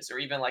gameplay is, or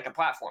even like a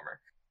platformer.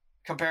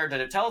 Compared to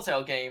the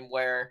Telltale game,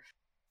 where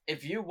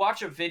if you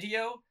watch a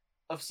video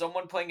of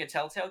someone playing a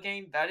Telltale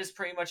game, that is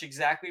pretty much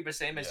exactly the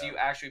same as you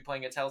actually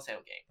playing a Telltale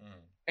game.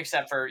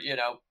 Except for,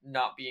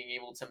 not being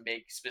able to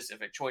make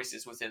specific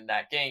choices within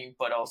that game,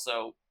 but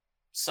also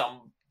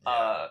some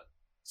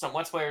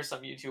Let's Players,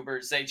 some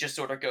YouTubers, they just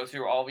sort of go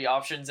through all the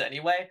options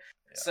anyway.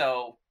 Yeah.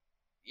 So,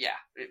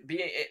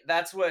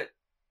 that's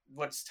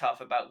what's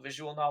tough about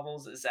visual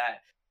novels, is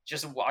that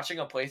just watching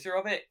a playthrough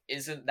of it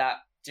isn't that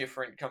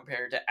different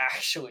compared to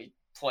actually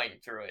playing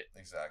through it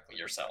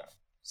yourself. Yeah.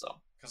 So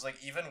because like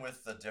even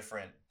with the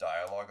different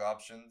dialogue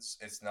options,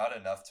 it's not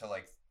enough to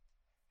like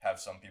have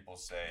some people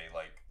say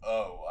like,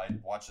 oh, I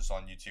watched this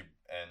on YouTube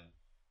and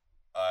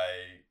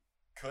I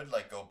could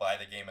like go buy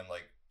the game and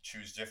like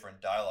choose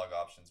different dialogue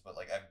options, but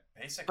like I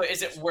basically... But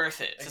is it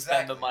worth it to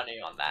spend the money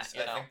on that?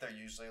 I think they're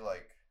usually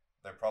like,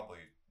 they're probably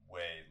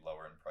way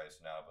lower in price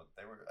now, but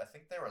I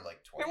think they were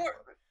like 20.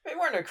 They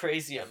weren't a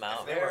crazy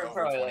amount. They were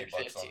probably like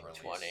 15,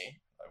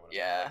 20.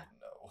 Yeah.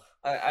 No.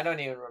 I don't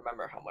even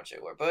remember how much they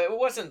were, but it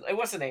wasn't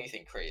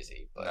anything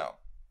crazy. But no.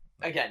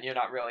 Again, you're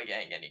not really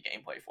getting any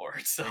gameplay for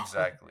it, so.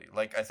 Exactly.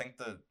 Like, I think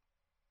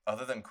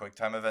other than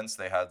QuickTime events,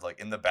 they had, like,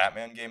 in the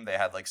Batman game, they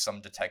had, like,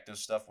 some detective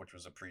stuff, which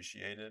was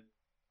appreciated.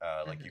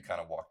 Like, you kind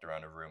of walked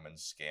around a room and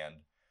scanned,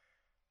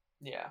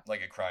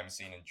 like, a crime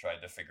scene and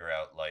tried to figure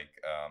out,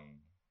 like,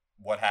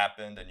 what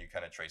happened, and you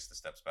kind of traced the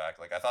steps back.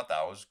 Like, I thought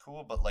that was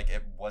cool, but, like,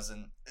 it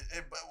wasn't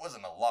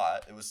a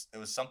lot. It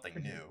was something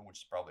new, which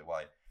is probably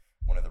why,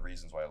 one of the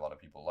reasons why a lot of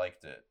people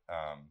liked it.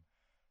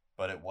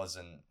 But it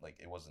wasn't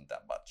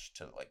that much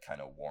to like kind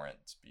of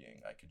warrant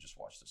being, I could just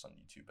watch this on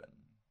YouTube and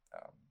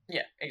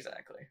yeah,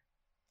 exactly.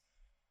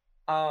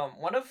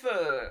 One of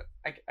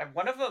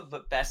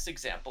the best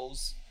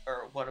examples,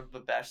 or one of the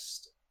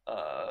best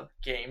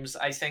games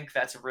I think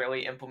that's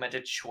really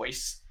implemented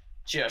choice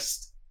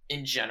just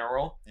in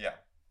general Yeah.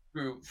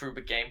 through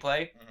the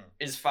gameplay Mm-hmm.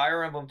 is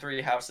Fire Emblem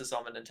Three Houses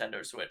on the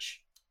Nintendo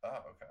Switch. Oh,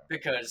 okay.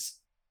 Because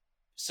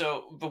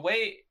so the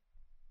way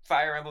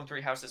Fire Emblem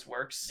Three Houses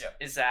works Yeah.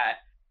 is that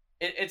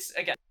it's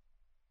again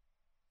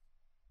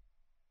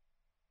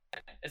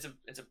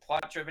it's a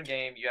plot driven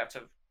game. You have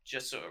to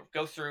just sort of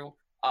go through.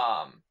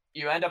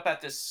 You end up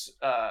at this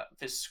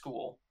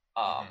school.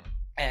 Mm-hmm.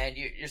 And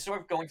you're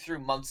sort of going through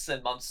months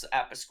and months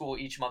at the school.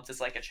 Each month is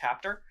like a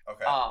chapter.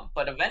 Okay.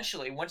 But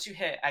eventually, once you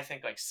hit, I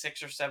think like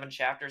 6 or 7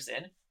 chapters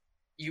in,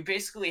 you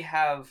basically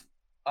have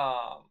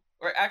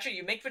or actually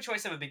you make the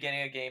choice at the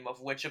beginning of the game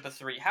of which of the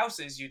 3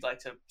 houses you'd like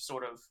to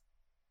sort of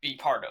be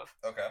part of.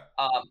 Okay.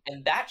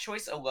 And that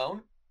choice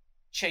alone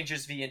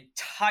changes the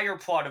entire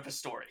plot of the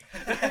story.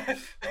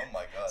 Oh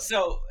my god.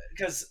 So,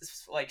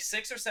 because like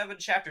 6 or 7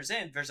 chapters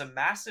in, there's a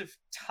massive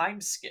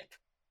time skip,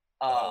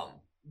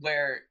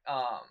 where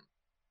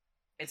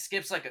it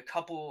skips like a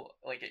couple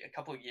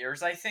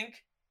years, I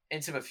think,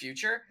 into the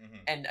future. Mm-hmm.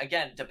 And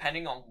again,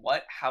 depending on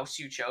what house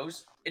you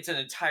chose, it's an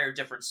entire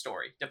different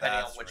story depending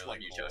on which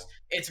one you chose.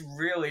 It's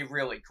really,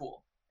 really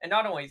cool. And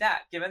not only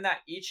that, given that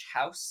each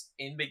house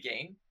in the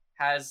game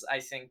has, I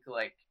think,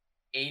 like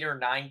 8 or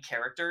 9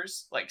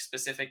 characters, like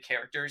specific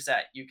characters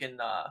that you can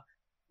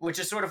which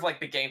is sort of like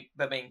the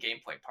main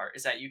gameplay part,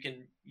 is that you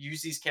can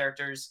use these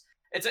characters.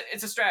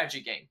 It's a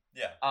strategy game.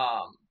 Yeah.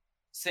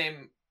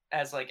 Same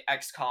as like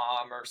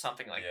XCOM or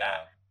something like Yeah.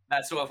 that.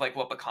 That's sort of like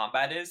what the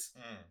combat is.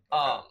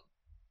 Okay.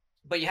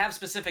 But you have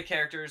specific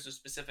characters with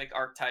specific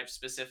archetypes,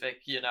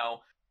 specific,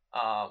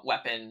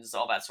 weapons,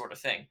 all that sort of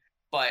thing.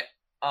 But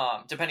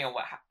depending on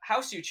what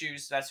house you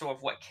choose, that's sort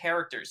of what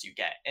characters you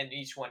get, and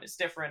each one is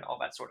different, all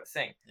that sort of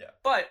thing. Yeah.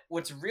 But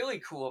what's really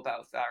cool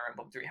about Fire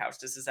Emblem Three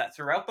Houses is that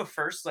throughout the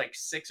first like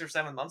 6 or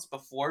 7 months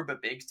before the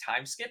big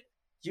time skip,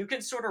 you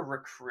can sort of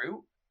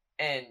recruit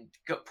and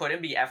put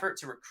in the effort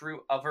to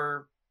recruit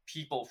other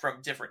people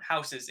from different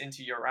houses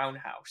into your own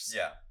house.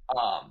 Yeah.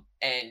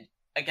 And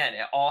again,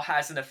 it all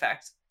has an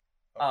effect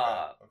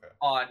Okay.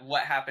 on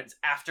what happens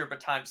after the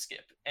time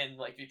skip, and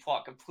like the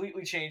plot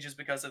completely changes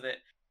because of it.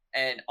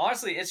 And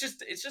honestly, it's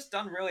just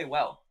done really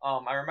well.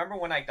 I remember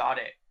when I got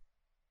it,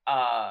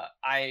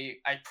 I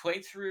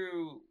played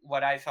through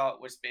what I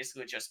thought was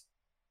basically just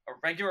a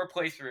regular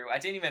playthrough. I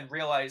didn't even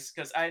realize,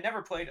 because I had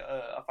never played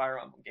a Fire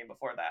Emblem game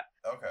before that.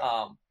 Okay.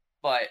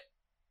 But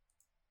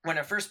when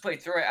I first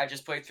played through it, I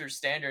just played through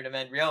standard, and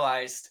then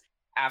realized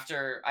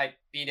after I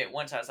beat it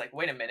once, I was like,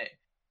 wait a minute,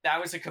 that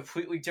was a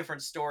completely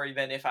different story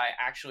than if I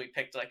actually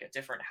picked like a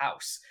different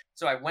house.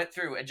 So I went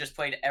through and just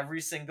played every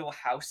single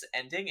house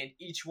ending, and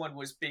each one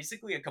was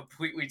basically a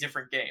completely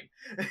different game.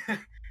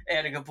 It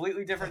had a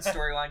completely different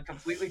storyline,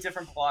 completely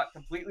different plot,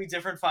 completely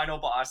different final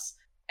boss.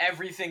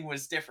 Everything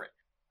was different.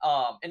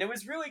 And it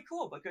was really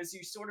cool because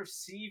you sort of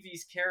see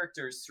these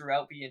characters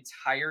throughout the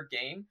entire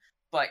game,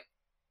 but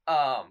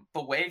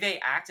the way they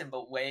act and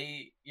the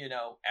way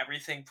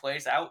everything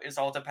plays out is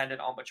all dependent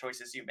on the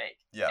choices you make,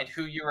 and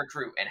who you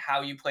recruit and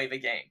how you play the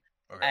game.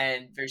 Okay.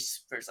 And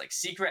there's like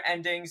secret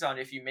endings on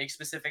if you make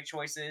specific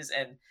choices,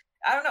 and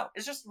I don't know,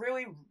 it's just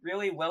really,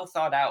 really well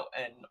thought out,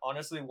 and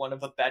honestly one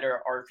of the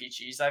better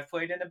RPGs I've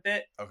played in a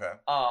bit. Okay.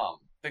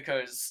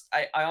 Because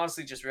I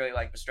honestly just really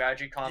like the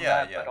strategy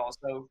combat, Yeah. but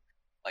also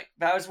like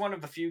that was one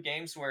of the few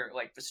games where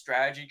like the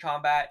strategy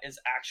combat is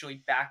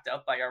actually backed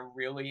up by a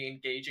really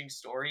engaging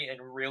story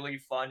and really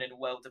fun and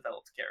well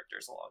developed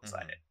characters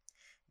alongside it.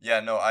 Yeah,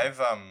 no,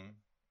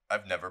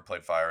 I've never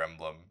played Fire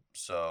Emblem,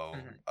 so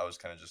Mhm. I was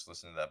kind of just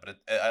listening to that. But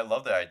I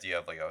love the idea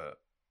of like a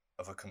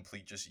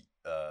complete just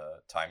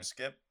time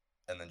skip,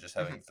 and then just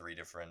having 3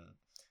 different.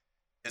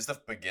 Is the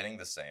beginning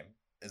the same?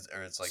 It's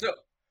like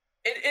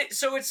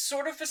So it's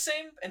sort of the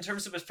same in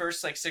terms of the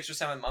first like 6 or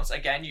 7 months.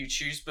 Again, you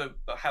choose the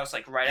house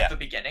like right Yeah. at the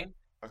beginning.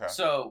 okay.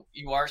 So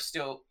you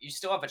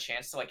still have a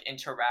chance to like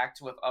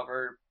interact with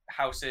other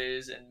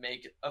houses and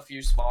make a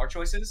few smaller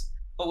choices.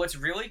 But what's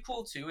really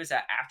cool too is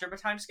that after the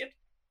time skip,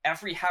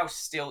 every house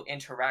still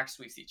interacts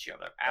with each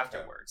other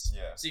afterwards.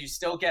 Yeah. So you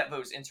still get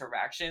those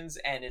interactions,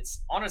 and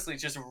it's honestly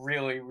just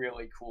really,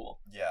 really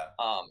cool. Yeah.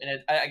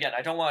 And again,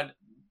 I don't want to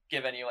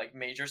give any like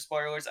major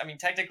spoilers. I mean,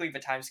 technically the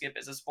time skip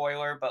is a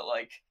spoiler, but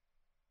like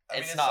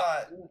it's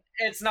not.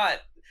 It's not.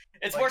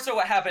 It's like, more so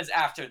what happens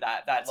after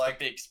that. That's like,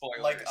 the big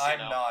spoilers. Like I'm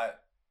not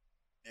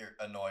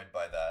annoyed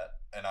by that,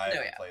 and I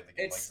haven't played the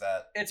game like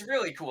that. It's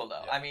really cool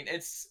though. Yeah. I mean,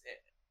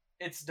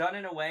 it's done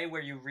in a way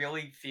where you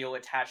really feel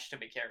attached to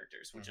the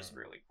characters, which is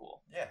really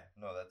cool. Yeah,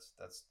 no,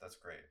 that's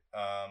great.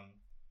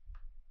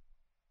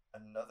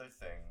 Another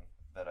thing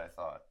that I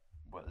thought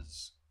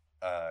was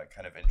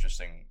kind of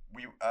interesting.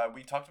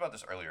 We talked about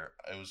this earlier.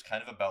 It was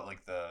kind of about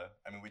like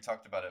we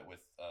talked about it with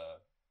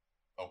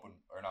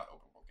not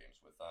open world games,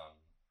 with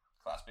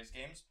class-based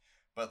games,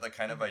 but the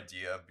kind of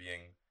idea of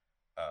being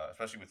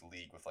especially with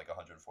League with like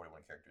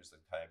 141 characters,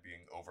 like kind of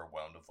being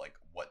overwhelmed of like,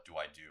 what do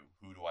I do?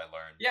 Who do I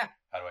learn? Yeah.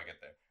 How do I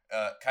get there?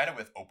 Kind of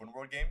with open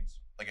world games,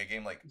 like a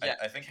game like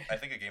I think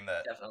a game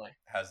that definitely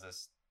has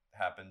this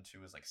happen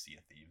to is like Sea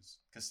of Thieves,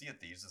 because Sea of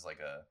Thieves is like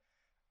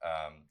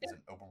is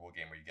an open world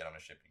game where you get on a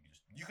ship and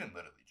you can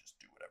literally just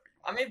do whatever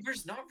you I want. mean,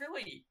 there's not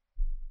really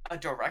a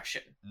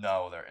direction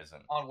No, there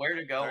isn't. on where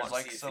to go There's on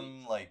like Sea of some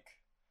Thieves. like,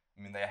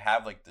 I mean, they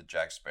have like the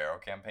Jack Sparrow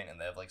campaign, and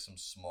they have like some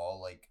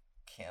small like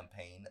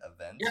campaign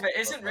events. Yeah, but it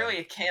But isn't really a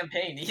like,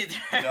 campaign either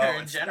no,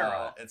 in it's general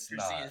not. It's for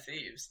Sea not. of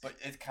Thieves. But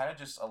it kind of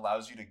just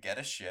allows you to get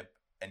a ship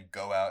and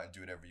go out and do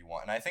whatever you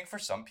want. And I think for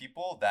some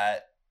people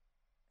that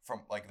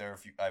from like there are a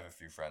few I have a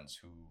few friends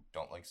who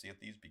don't like Sea of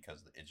Thieves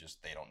because it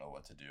just they don't know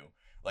what to do.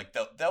 Like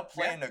they'll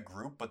play Yeah, in a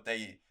group, but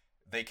they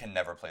can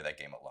never play that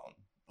game alone.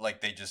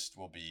 Like they just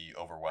will be I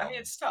mean, overwhelmed.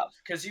 it's tough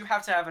because you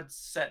have to have a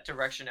set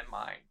direction in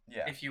mind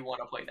Yeah, if you want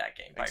to play that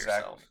game by exactly.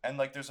 yourself. And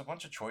like there's a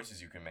bunch of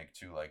choices you can make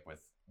too, like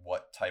with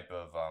what type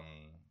of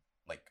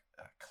like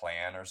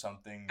clan or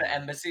something. The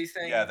embassy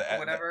thing Yeah, or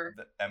whatever.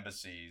 the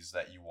embassies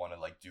that you want to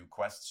like do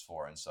quests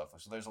for and stuff.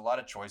 So there's a lot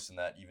of choice in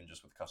that, even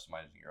just with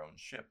customizing your own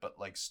ship. But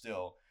like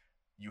still,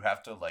 you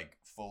have to like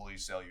fully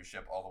sail your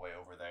ship all the way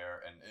over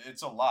there, and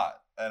it's a lot.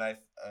 And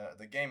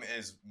the game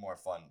is more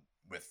fun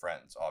with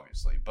friends,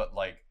 obviously. But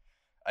like,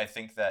 I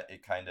think that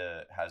it kind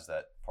of has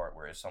that part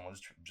where if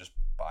someone's just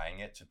buying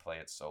it to play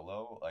it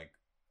solo, like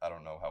I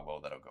don't know how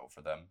well that'll go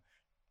for them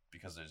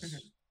because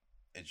Mhm.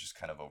 it just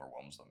kind of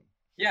overwhelms them.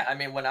 Yeah, I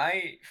mean, when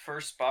I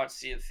first bought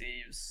Sea of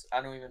Thieves,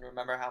 I don't even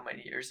remember how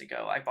many years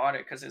ago I bought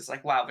it because it's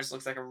like, wow, this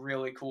looks like a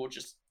really cool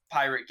just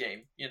pirate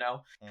game, you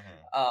know?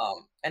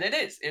 Hmm. And it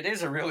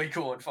is a really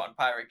cool and fun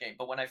pirate game.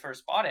 But when I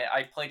first bought it,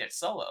 I played it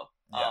solo.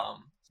 Yeah.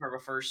 For the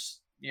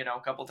first,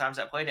 couple times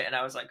I played it, and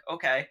I was like,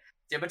 okay,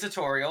 did a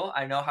tutorial.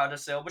 I know how to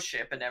sail the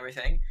ship and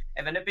everything,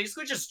 and then it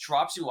basically just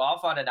drops you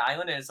off on an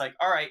island, and it's like,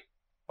 all right,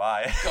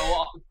 Bye. go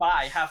off,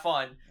 bye, have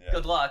fun, Yeah.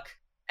 good luck,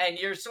 and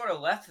you're sort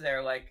of left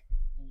there like,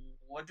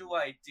 what do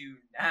I do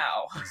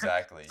now?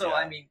 Exactly. So Yeah.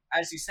 I mean,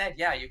 as you said,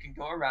 yeah, you can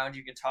go around,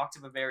 you can talk to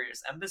the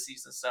various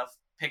embassies and stuff,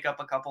 pick up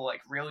a couple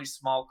like really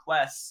small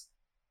quests.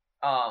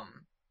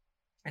 Um,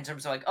 in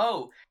terms of like,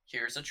 oh,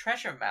 here's a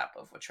treasure map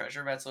of a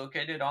treasure that's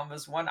located on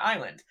this one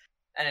island.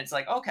 And it's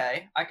like,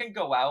 okay, I can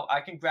go out,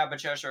 I can grab a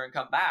treasure and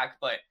come back,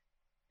 but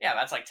yeah,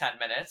 that's like 10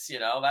 minutes,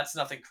 that's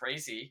nothing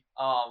crazy.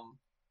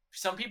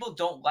 Some people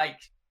don't like,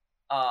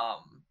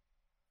 um,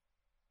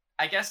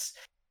 I guess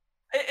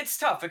it's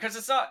tough because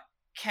it's not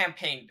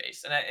campaign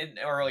based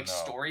or like No.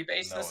 story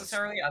based No, it's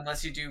necessarily not.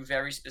 unless you do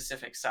very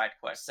specific side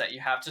quests that you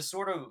have to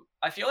sort of.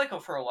 I feel like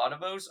for a lot of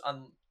those,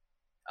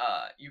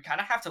 you kind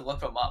of have to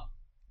look them up.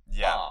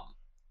 Yeah. Um,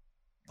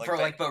 Like for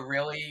they. like the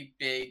really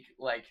big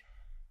like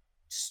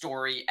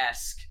story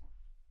esque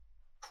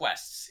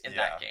quests in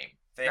Yeah. that game,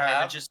 They rather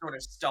than have. just sort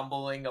of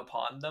stumbling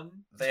upon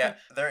them.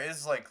 There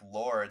is like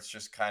lore. It's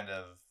just kind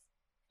of.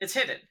 It's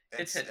hidden.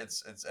 It's hidden.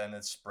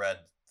 It's spread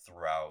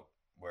throughout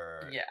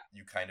where Yeah.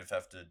 you kind of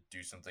have to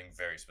do something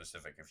very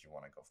specific if you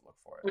want to go look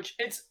for it. Which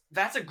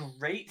that's a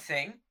great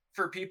thing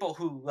for people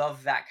who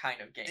love that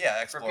kind of game.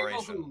 Yeah, For people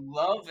exploration. who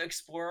love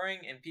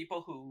exploring and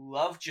people who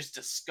love just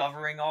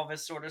discovering all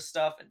this sort of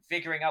stuff and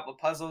figuring out the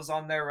puzzles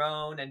on their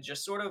own and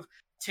just sort of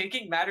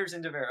taking matters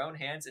into their own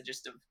hands and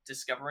just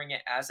discovering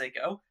it as they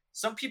go.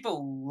 Some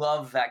people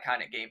love that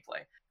kind of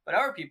gameplay. But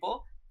other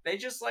people, they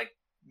just like,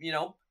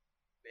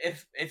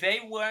 if they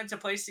wanted to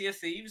play Sea of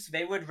Thieves,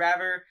 they would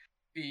rather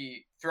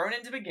be thrown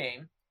into the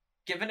game,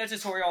 given a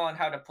tutorial on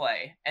how to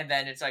play, and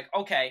then it's like,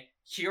 okay,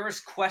 here's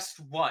quest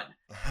 1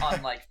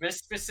 on like this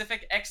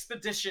specific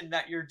expedition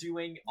that you're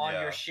doing on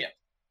Yeah. your ship,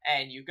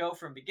 and you go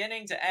from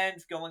beginning to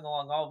end, going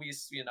along all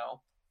these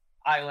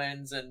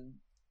islands and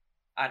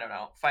I don't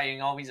know,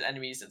 fighting all these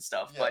enemies and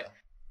stuff. Yeah. But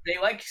they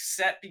like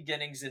set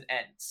beginnings and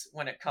ends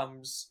when it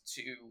comes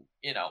to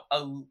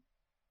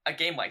a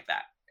game like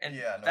that, and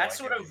Yeah, no, that's I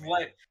sort get of what you what.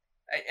 mean.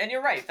 And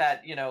you're right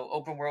that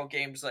open world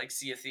games like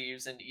Sea of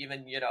Thieves and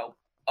even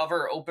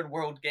other open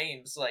world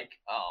games like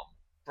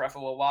Breath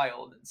of the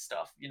Wild and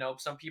stuff.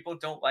 Some people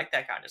don't like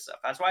that kind of stuff.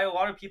 That's why a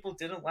lot of people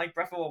didn't like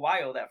Breath of the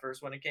Wild at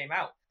first when it came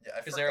out, Yeah, I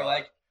because they're forgot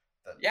like,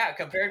 that yeah,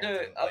 compared people to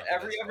didn't like it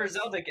every as other much.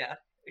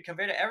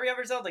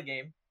 Zelda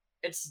game,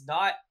 it's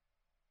not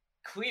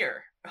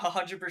clear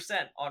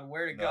 100% on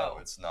where to No, go.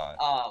 it's not.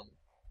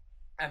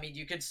 I mean,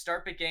 you can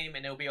start the game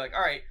and it'll be like,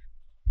 all right.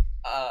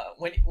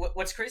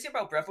 What's crazy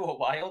about Breath of the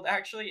Wild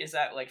actually is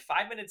that like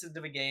 5 minutes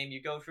into the game,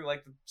 you go through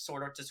like the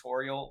sort of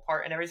tutorial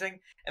part and everything,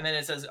 and then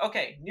it says,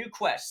 okay, new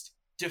quest,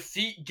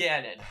 defeat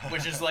Ganon,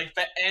 which is like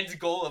the end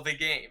goal of the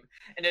game,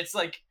 and it's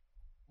like,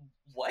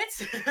 what?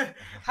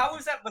 How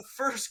is that the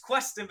first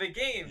quest in the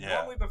game? Yeah.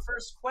 Normally, the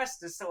first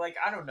quest is to like,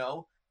 I don't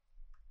know,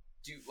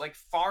 do like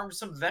farm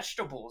some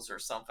vegetables or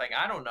something.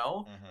 I don't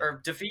know, Mhm.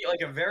 or defeat like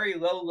a very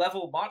low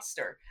level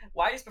monster.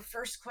 Why is the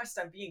first quest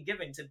I'm being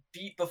given to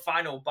beat the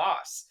final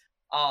boss?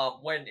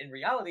 When in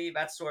reality,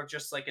 that's sort of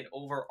just like an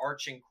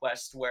overarching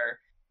quest where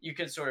you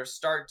can sort of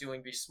start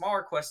doing these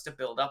smaller quests to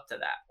build up to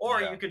that, or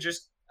Yeah. you could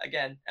just,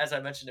 again, as I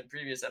mentioned in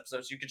previous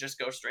episodes, you could just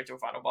go straight to a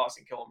final boss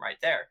and kill him right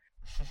there.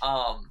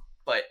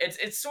 But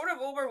it's sort of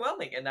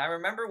overwhelming. And I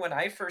remember when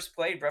I first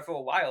played Breath of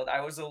the Wild,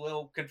 I was a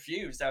little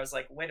confused. I was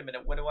like, wait a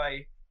minute, what do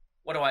I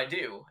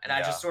do? And I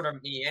Yeah. just sort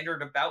of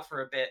meandered about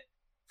for a bit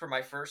for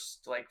my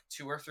first like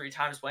 2 or 3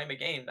 times playing the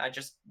game, I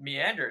just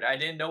meandered. I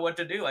didn't know what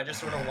to do. I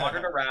just sort of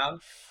wandered around.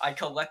 I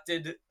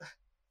collected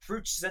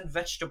fruits and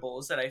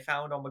vegetables that I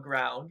found on the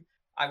ground.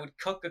 I would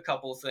cook a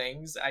couple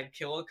things. I'd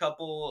kill a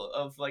couple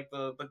of like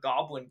the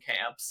goblin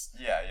camps.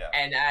 Yeah, yeah.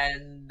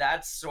 And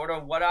that's sort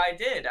of what I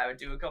did. I would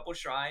do a couple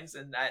shrines,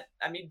 and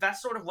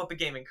that's sort of what the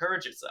game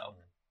encourages, though.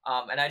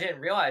 And I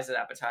didn't realize it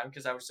at the time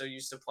because I was so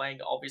used to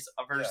playing all these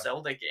other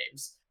Zelda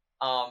games.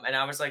 And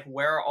I was like,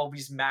 where are all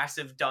these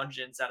massive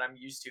dungeons that I'm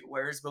used to?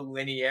 Where's the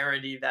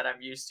linearity that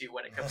I'm used to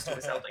when it comes to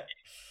a Zelda game?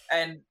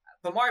 And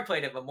the more I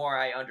played it, the more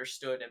I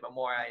understood and the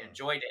more I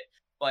enjoyed it.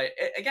 But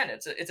again,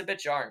 it's a bit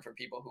jarring for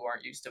people who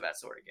aren't used to that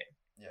sort of game.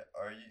 Yeah.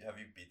 Have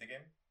you beat the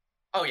game?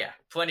 Oh yeah,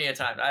 plenty of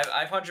times.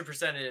 I've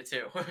 100%ed it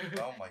too.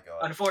 Oh my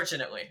god.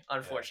 Unfortunately. Yeah.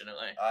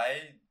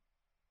 I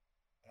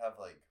have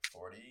like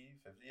 40,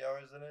 50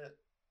 hours in it.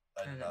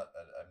 I've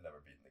never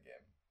beaten the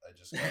game. I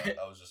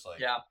was just like,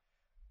 yeah.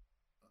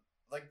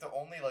 Like the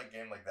only like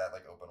game like that,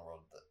 like open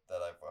world that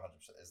I've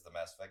 100% is the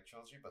Mass Effect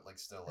trilogy, but like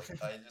still like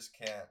I just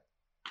can't.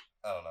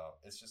 I don't know.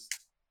 It's just.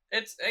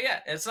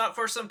 It's not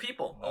for some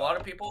people. No. A lot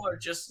of people are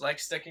just like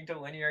sticking to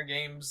linear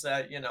games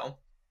that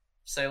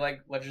say like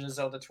Legend of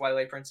Zelda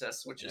Twilight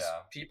Princess, which is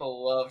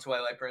people love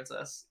Twilight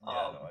Princess.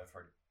 Yeah, no, I've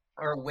heard.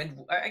 Or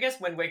I guess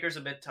Wind Waker's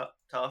a bit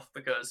tough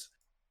because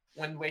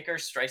Wind Waker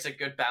strikes a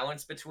good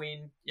balance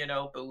between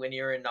the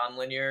linear and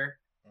non-linear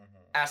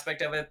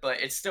aspect of it, but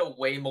it's still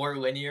way more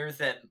linear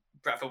than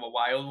Breath of the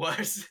Wild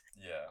was.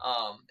 Yeah.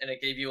 And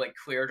it gave you like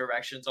clear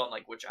directions on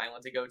like which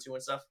island to go to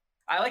and stuff.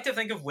 I like to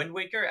think of Wind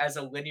Waker as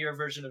a linear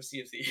version of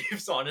Sea of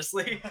Thieves,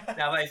 honestly,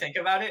 now that I think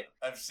about it.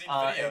 I've seen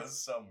videos,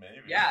 so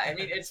maybe. Yeah, I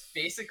mean, it's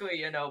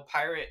basically,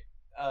 pirate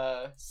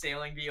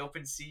sailing the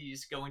open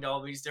seas, going to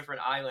all these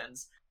different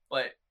islands,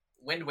 but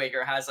Wind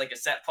Waker has, like, a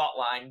set plot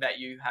line that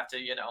you have to,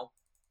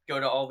 go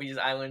to all these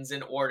islands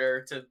in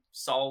order to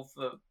solve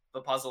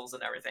the puzzles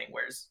and everything,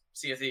 whereas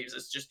Sea of Thieves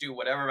is just do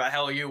whatever the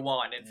hell you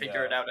want and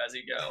figure it out as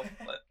you go,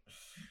 but,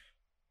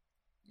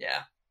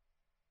 yeah.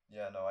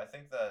 Yeah, no, I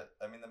think that,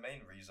 the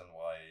main reason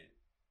why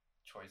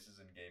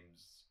choices in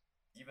games,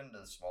 even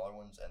the smaller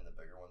ones and the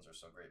bigger ones, are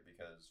so great,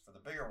 because for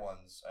the bigger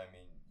ones,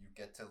 you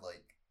get to,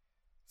 like,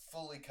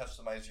 fully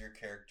customize your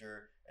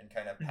character and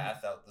kind of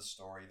path out the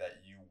story that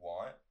you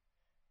want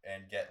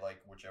and get, like,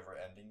 whichever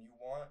ending you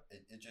want.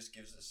 It just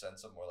gives a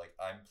sense of more, like,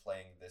 I'm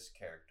playing this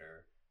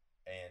character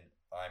and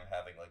I'm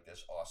having, like,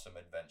 this awesome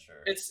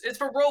adventure. It's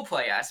the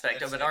roleplay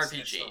aspect of an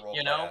RPG, it's the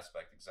roleplay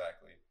aspect,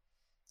 exactly.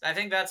 I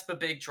think that's the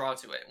big draw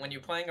to it. When you're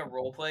playing a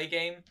roleplay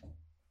game,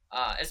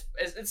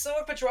 it's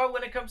somewhat of a draw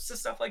when it comes to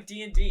stuff like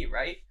D&D,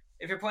 right?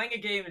 If you're playing a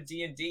game of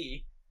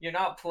D&D, you're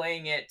not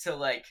playing it to,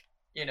 like,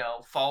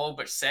 follow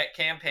the set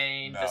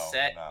campaign, the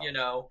set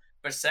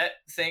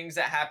things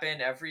that happen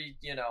every,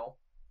 in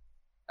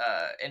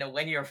a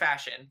linear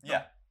fashion.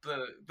 Yeah.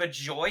 The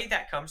joy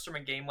that comes from a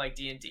game like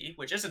D&D,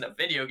 which isn't a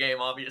video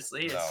game,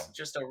 obviously, it's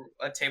just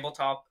a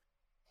tabletop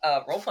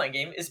role-playing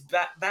game, is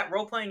that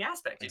role-playing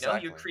aspect.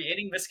 Exactly. You're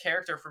creating this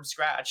character from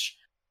scratch,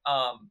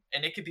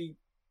 and it could be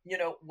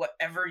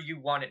whatever you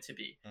want it to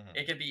be.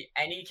 It could be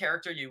any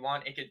character you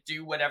want. It could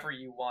do whatever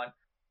you want,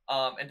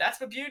 and that's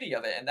the beauty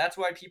of it, and that's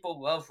why people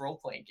love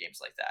role-playing games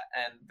like that.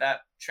 And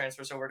that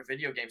transfers over to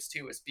video games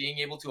too, is being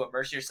able to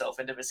immerse yourself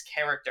into this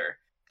character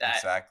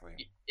that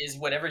is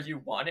whatever you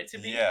want it to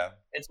be. Yeah.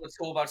 It's what's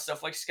cool about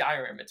stuff like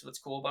Skyrim. It's what's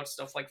cool about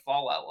stuff like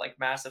Fallout, like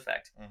Mass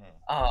Effect.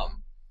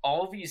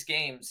 All of these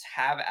games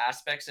have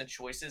aspects and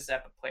choices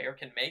that the player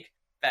can make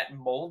that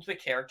mold the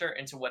character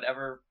into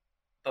whatever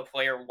the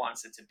player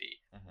wants it to be.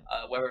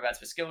 Whether that's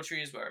the skill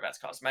trees, whether that's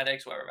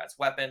cosmetics, whether that's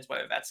weapons,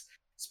 whether that's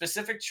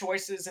specific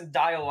choices and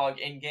dialogue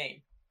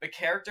in-game. The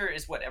character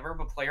is whatever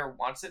the player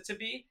wants it to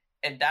be,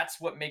 and that's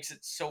what makes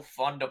it so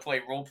fun to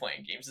play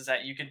role-playing games, is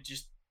that you can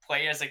just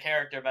play as a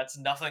character that's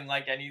nothing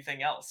like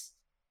anything else.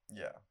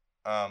 Yeah.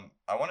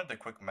 I wanted to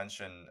quick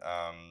mention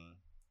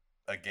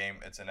a game.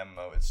 It's an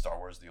MMO. It's Star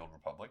Wars: The Old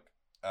Republic.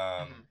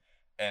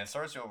 And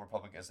Star Wars: The Old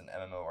Republic is an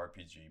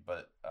MMORPG,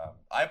 but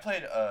I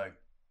played a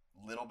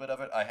little bit of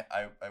it.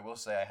 I will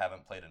say I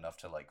haven't played enough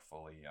to like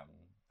fully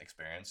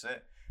experience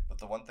it. But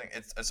the one thing,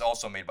 it's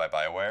also made by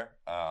BioWare.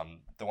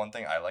 The one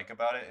thing I like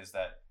about it is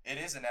that it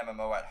is an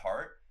MMO at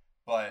heart,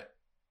 but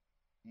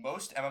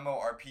most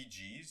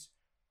MMORPGs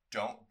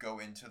don't go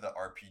into the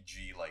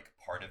RPG like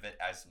part of it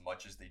as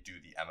much as they do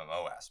the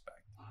MMO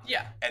aspect.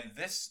 Yeah. And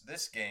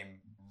this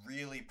game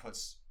really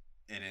puts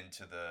it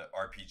into the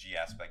RPG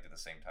aspect at the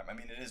same time.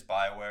 It is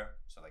BioWare,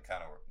 so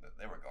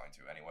they were going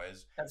to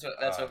anyways. That's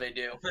what they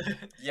do.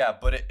 Yeah,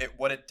 but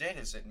what it did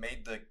is it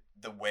made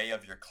the way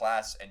of your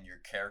class and your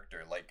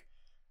character like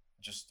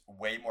just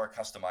way more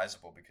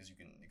customizable, because you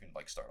can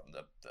like start on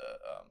the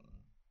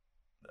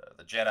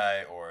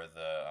Jedi or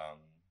the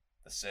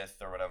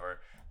Sith or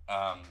whatever.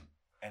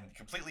 And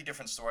completely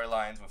different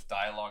storylines with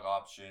dialogue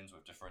options,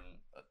 with different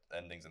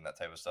endings and that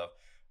type of stuff.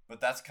 But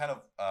that's kind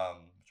of I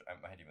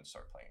might even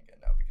start playing again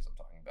now because I'm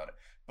talking about it.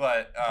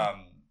 But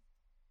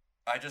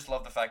I just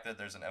love the fact that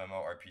there's an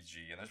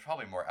MMORPG, and there's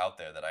probably more out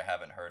there that I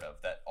haven't heard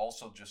of that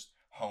also just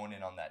hone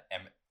in on that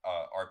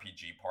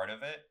RPG part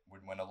of it,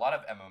 when a lot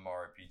of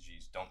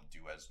MMORPGs don't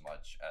do as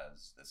much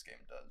as this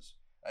game does.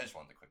 I just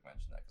wanted to quick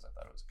mention that because I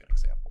thought it was a good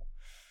example.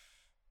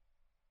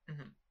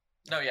 Mm-hmm.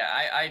 No,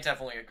 yeah, I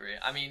definitely agree.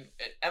 I mean,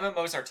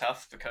 MMOs are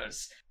tough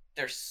because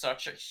there's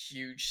such a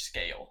huge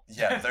scale.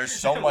 Yeah, there's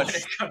so much when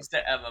it comes to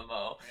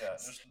MMO. Yeah,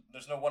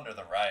 there's no wonder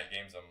the Riot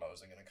Games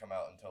MMOs are gonna come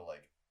out until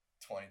like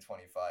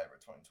 2025 or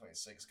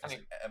 2026 because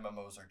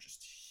MMOs are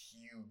just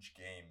huge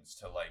games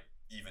to like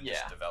even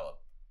just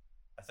develop.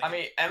 I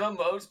mean,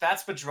 MMOs,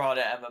 that's what draw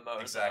to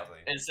MMOs. Exactly.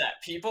 Though, is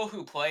that people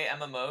who play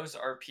MMOs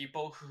are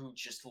people who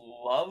just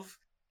love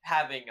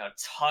having a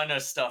ton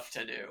of stuff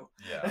to do.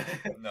 Yeah,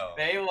 no.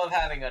 They love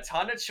having a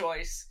ton of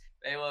choice.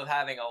 They love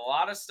having a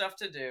lot of stuff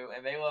to do,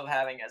 and they love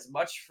having as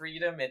much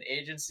freedom and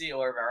agency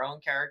over their own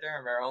character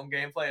and their own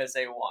gameplay as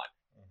they want.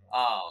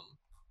 Mm-hmm.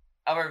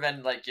 Other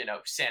than like, you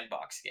know,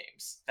 sandbox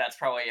games. That's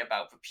probably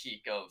about the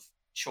peak of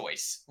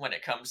choice when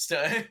it comes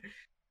to,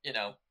 you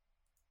know,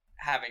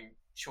 having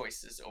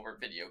choices over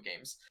video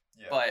games.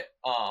 Yeah. But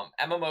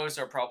MMOs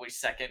are probably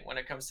second when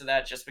it comes to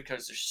that, just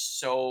because there's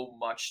so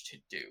much to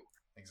do.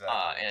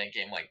 Exactly. In a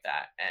game like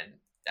that. And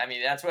I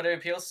mean, that's what it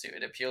appeals to.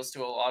 It appeals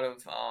to a lot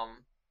of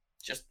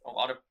just a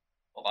lot of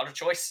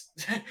choice.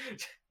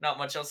 Not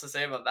much else to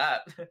say about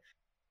that.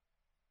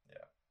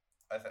 Yeah.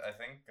 I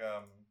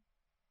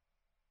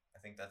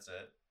think that's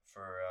it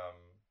for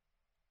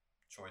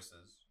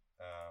choices.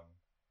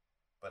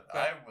 But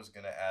I was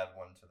gonna add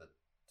one to the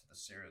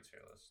cereal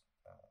tier list.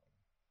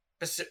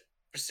 The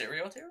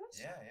cereal tier list?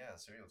 Yeah,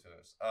 cereal tier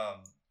list.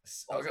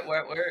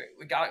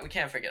 We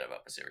can't forget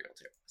about the cereal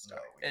tier list. No,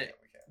 we can't.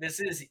 This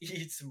is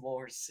eats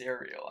more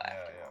cereal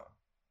after all.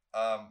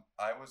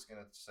 I was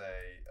gonna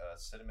say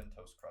Cinnamon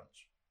Toast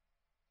Crunch,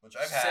 which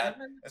I've had.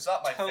 It's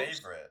not my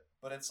favorite,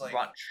 but it's like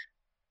crunch.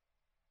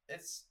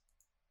 It's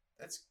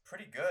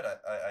pretty good.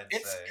 I'd say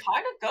it's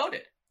kind of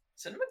goated.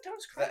 Cinnamon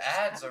Toast Crunch. The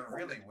ads are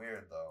really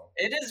weird, though.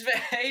 It is.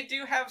 They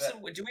do have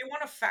some. Do we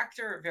want to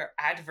factor their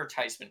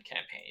advertisement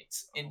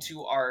campaigns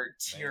into our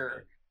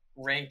tier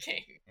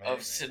ranking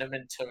of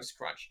Cinnamon Toast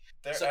Crunch?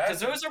 Because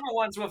those are the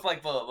ones with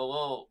like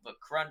the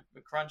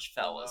crunch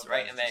fellas,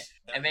 right?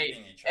 And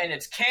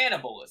it's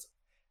cannibalism.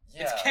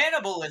 Yeah. It's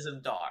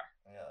cannibalism, Dar.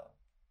 Yeah.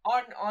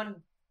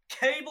 On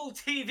cable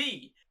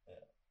TV.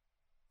 Yeah.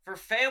 For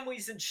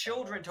families and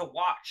children to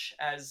watch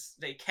as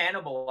they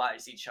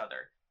cannibalize each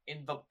other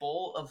in the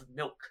bowl of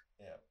milk.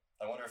 Yeah.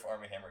 I wonder if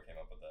Armie Hammer came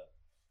up with that.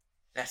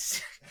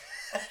 That's...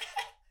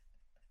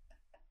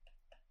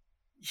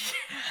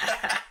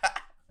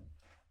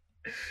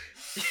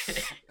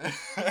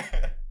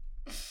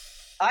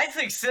 I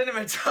think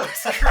Cinnamon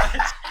Toast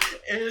Crunch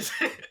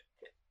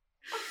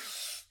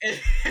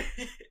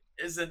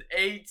is an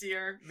A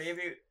tier,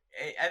 maybe.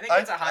 I think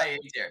it's a high A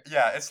tier.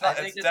 Yeah, it's not.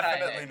 It's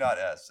definitely not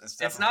S.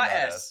 It's not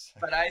S,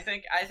 but I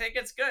think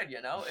it's good.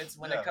 You know, it's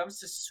when it comes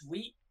to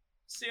sweet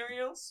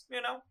cereals,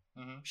 you know,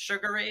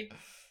 sugary.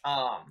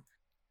 I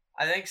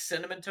think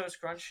Cinnamon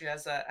Toast Crunch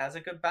has a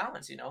good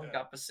balance. You know,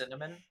 got the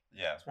cinnamon.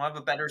 Yeah, it's one of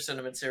the better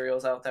cinnamon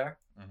cereals out there.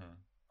 Mm-hmm.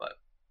 But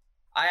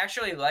I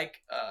actually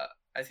like.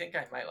 I think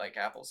I might like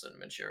apple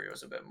cinnamon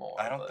Cheerios a bit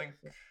more. I don't think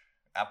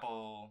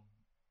apple.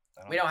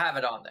 We don't have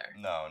it on there.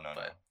 No.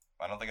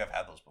 I don't think I've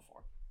had those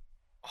before.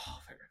 Oh,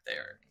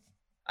 they're.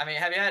 I mean,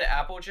 have you had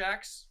Apple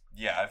Jacks?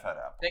 Yeah, I've had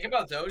apple. Think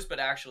about those, but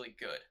actually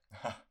good.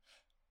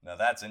 Now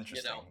that's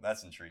interesting. You know,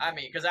 that's intriguing. I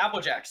mean, because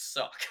Apple Jacks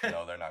suck.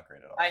 No, they're not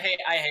great at all. I hate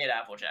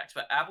Apple Jacks,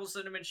 but apple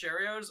cinnamon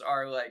Cheerios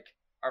are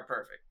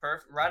perfect.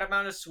 Right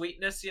amount of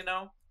sweetness, you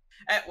know.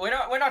 And we're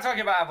not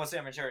talking about apple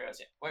cinnamon Cheerios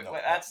yet.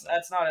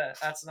 That's not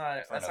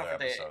for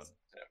days.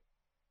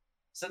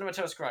 Cinnamon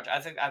Toast Crunch. I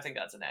think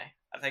that's an A.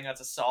 I think that's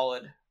a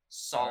solid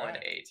A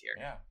tier.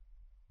 Yeah.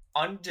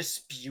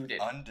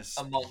 Undisputed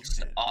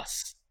amongst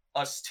us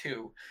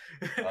two.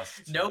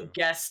 No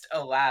guest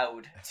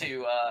allowed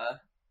to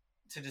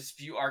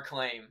dispute our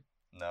claim.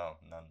 No,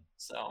 none.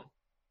 So.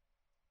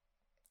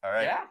 All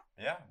right.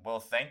 Yeah. Well,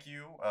 thank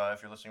you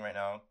if you're listening right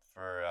now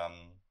for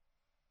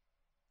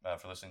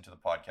listening to the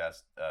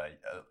podcast.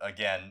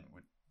 Again,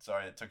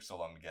 sorry it took so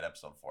long to get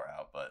episode 4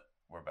 out, but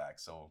we're back,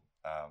 so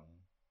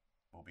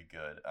we'll be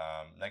good.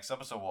 Next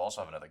episode we'll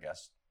also have another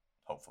guest,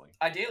 hopefully.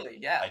 Ideally,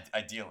 yeah.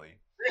 Ideally,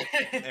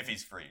 if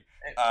he's free.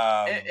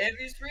 If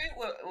he's free,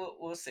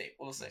 we'll see.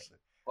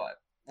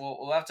 But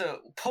we'll have to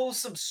pull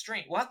some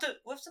string. We'll have to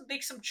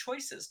make some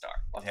choices, Dar.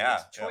 We'll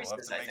have to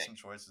make some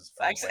choices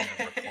for when to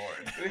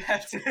record.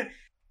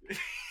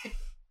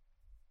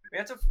 We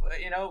have to,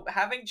 you know,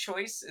 having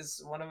choice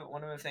is one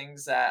of the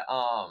things that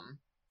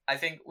I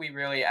think we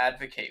really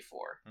advocate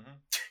for.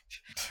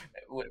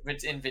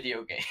 It's in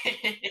video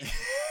games.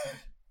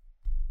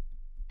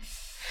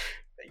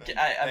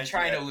 I'm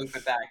trying to loop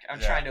it back.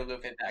 Trying to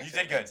loop it back. You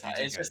did good.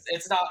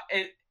 It's not.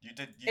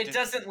 It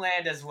doesn't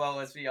land as well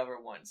as the other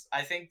ones.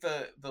 I think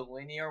the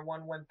linear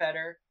one went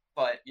better,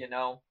 but you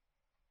know,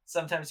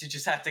 sometimes you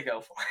just have to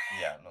go for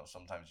it. Yeah, no,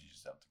 sometimes you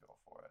just have to go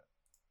for it.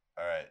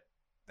 All right.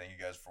 Thank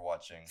you guys for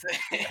watching.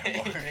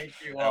 Thank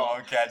you all.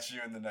 And we'll catch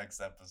you in the next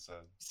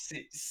episode.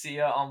 See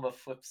ya on the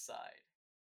flip side.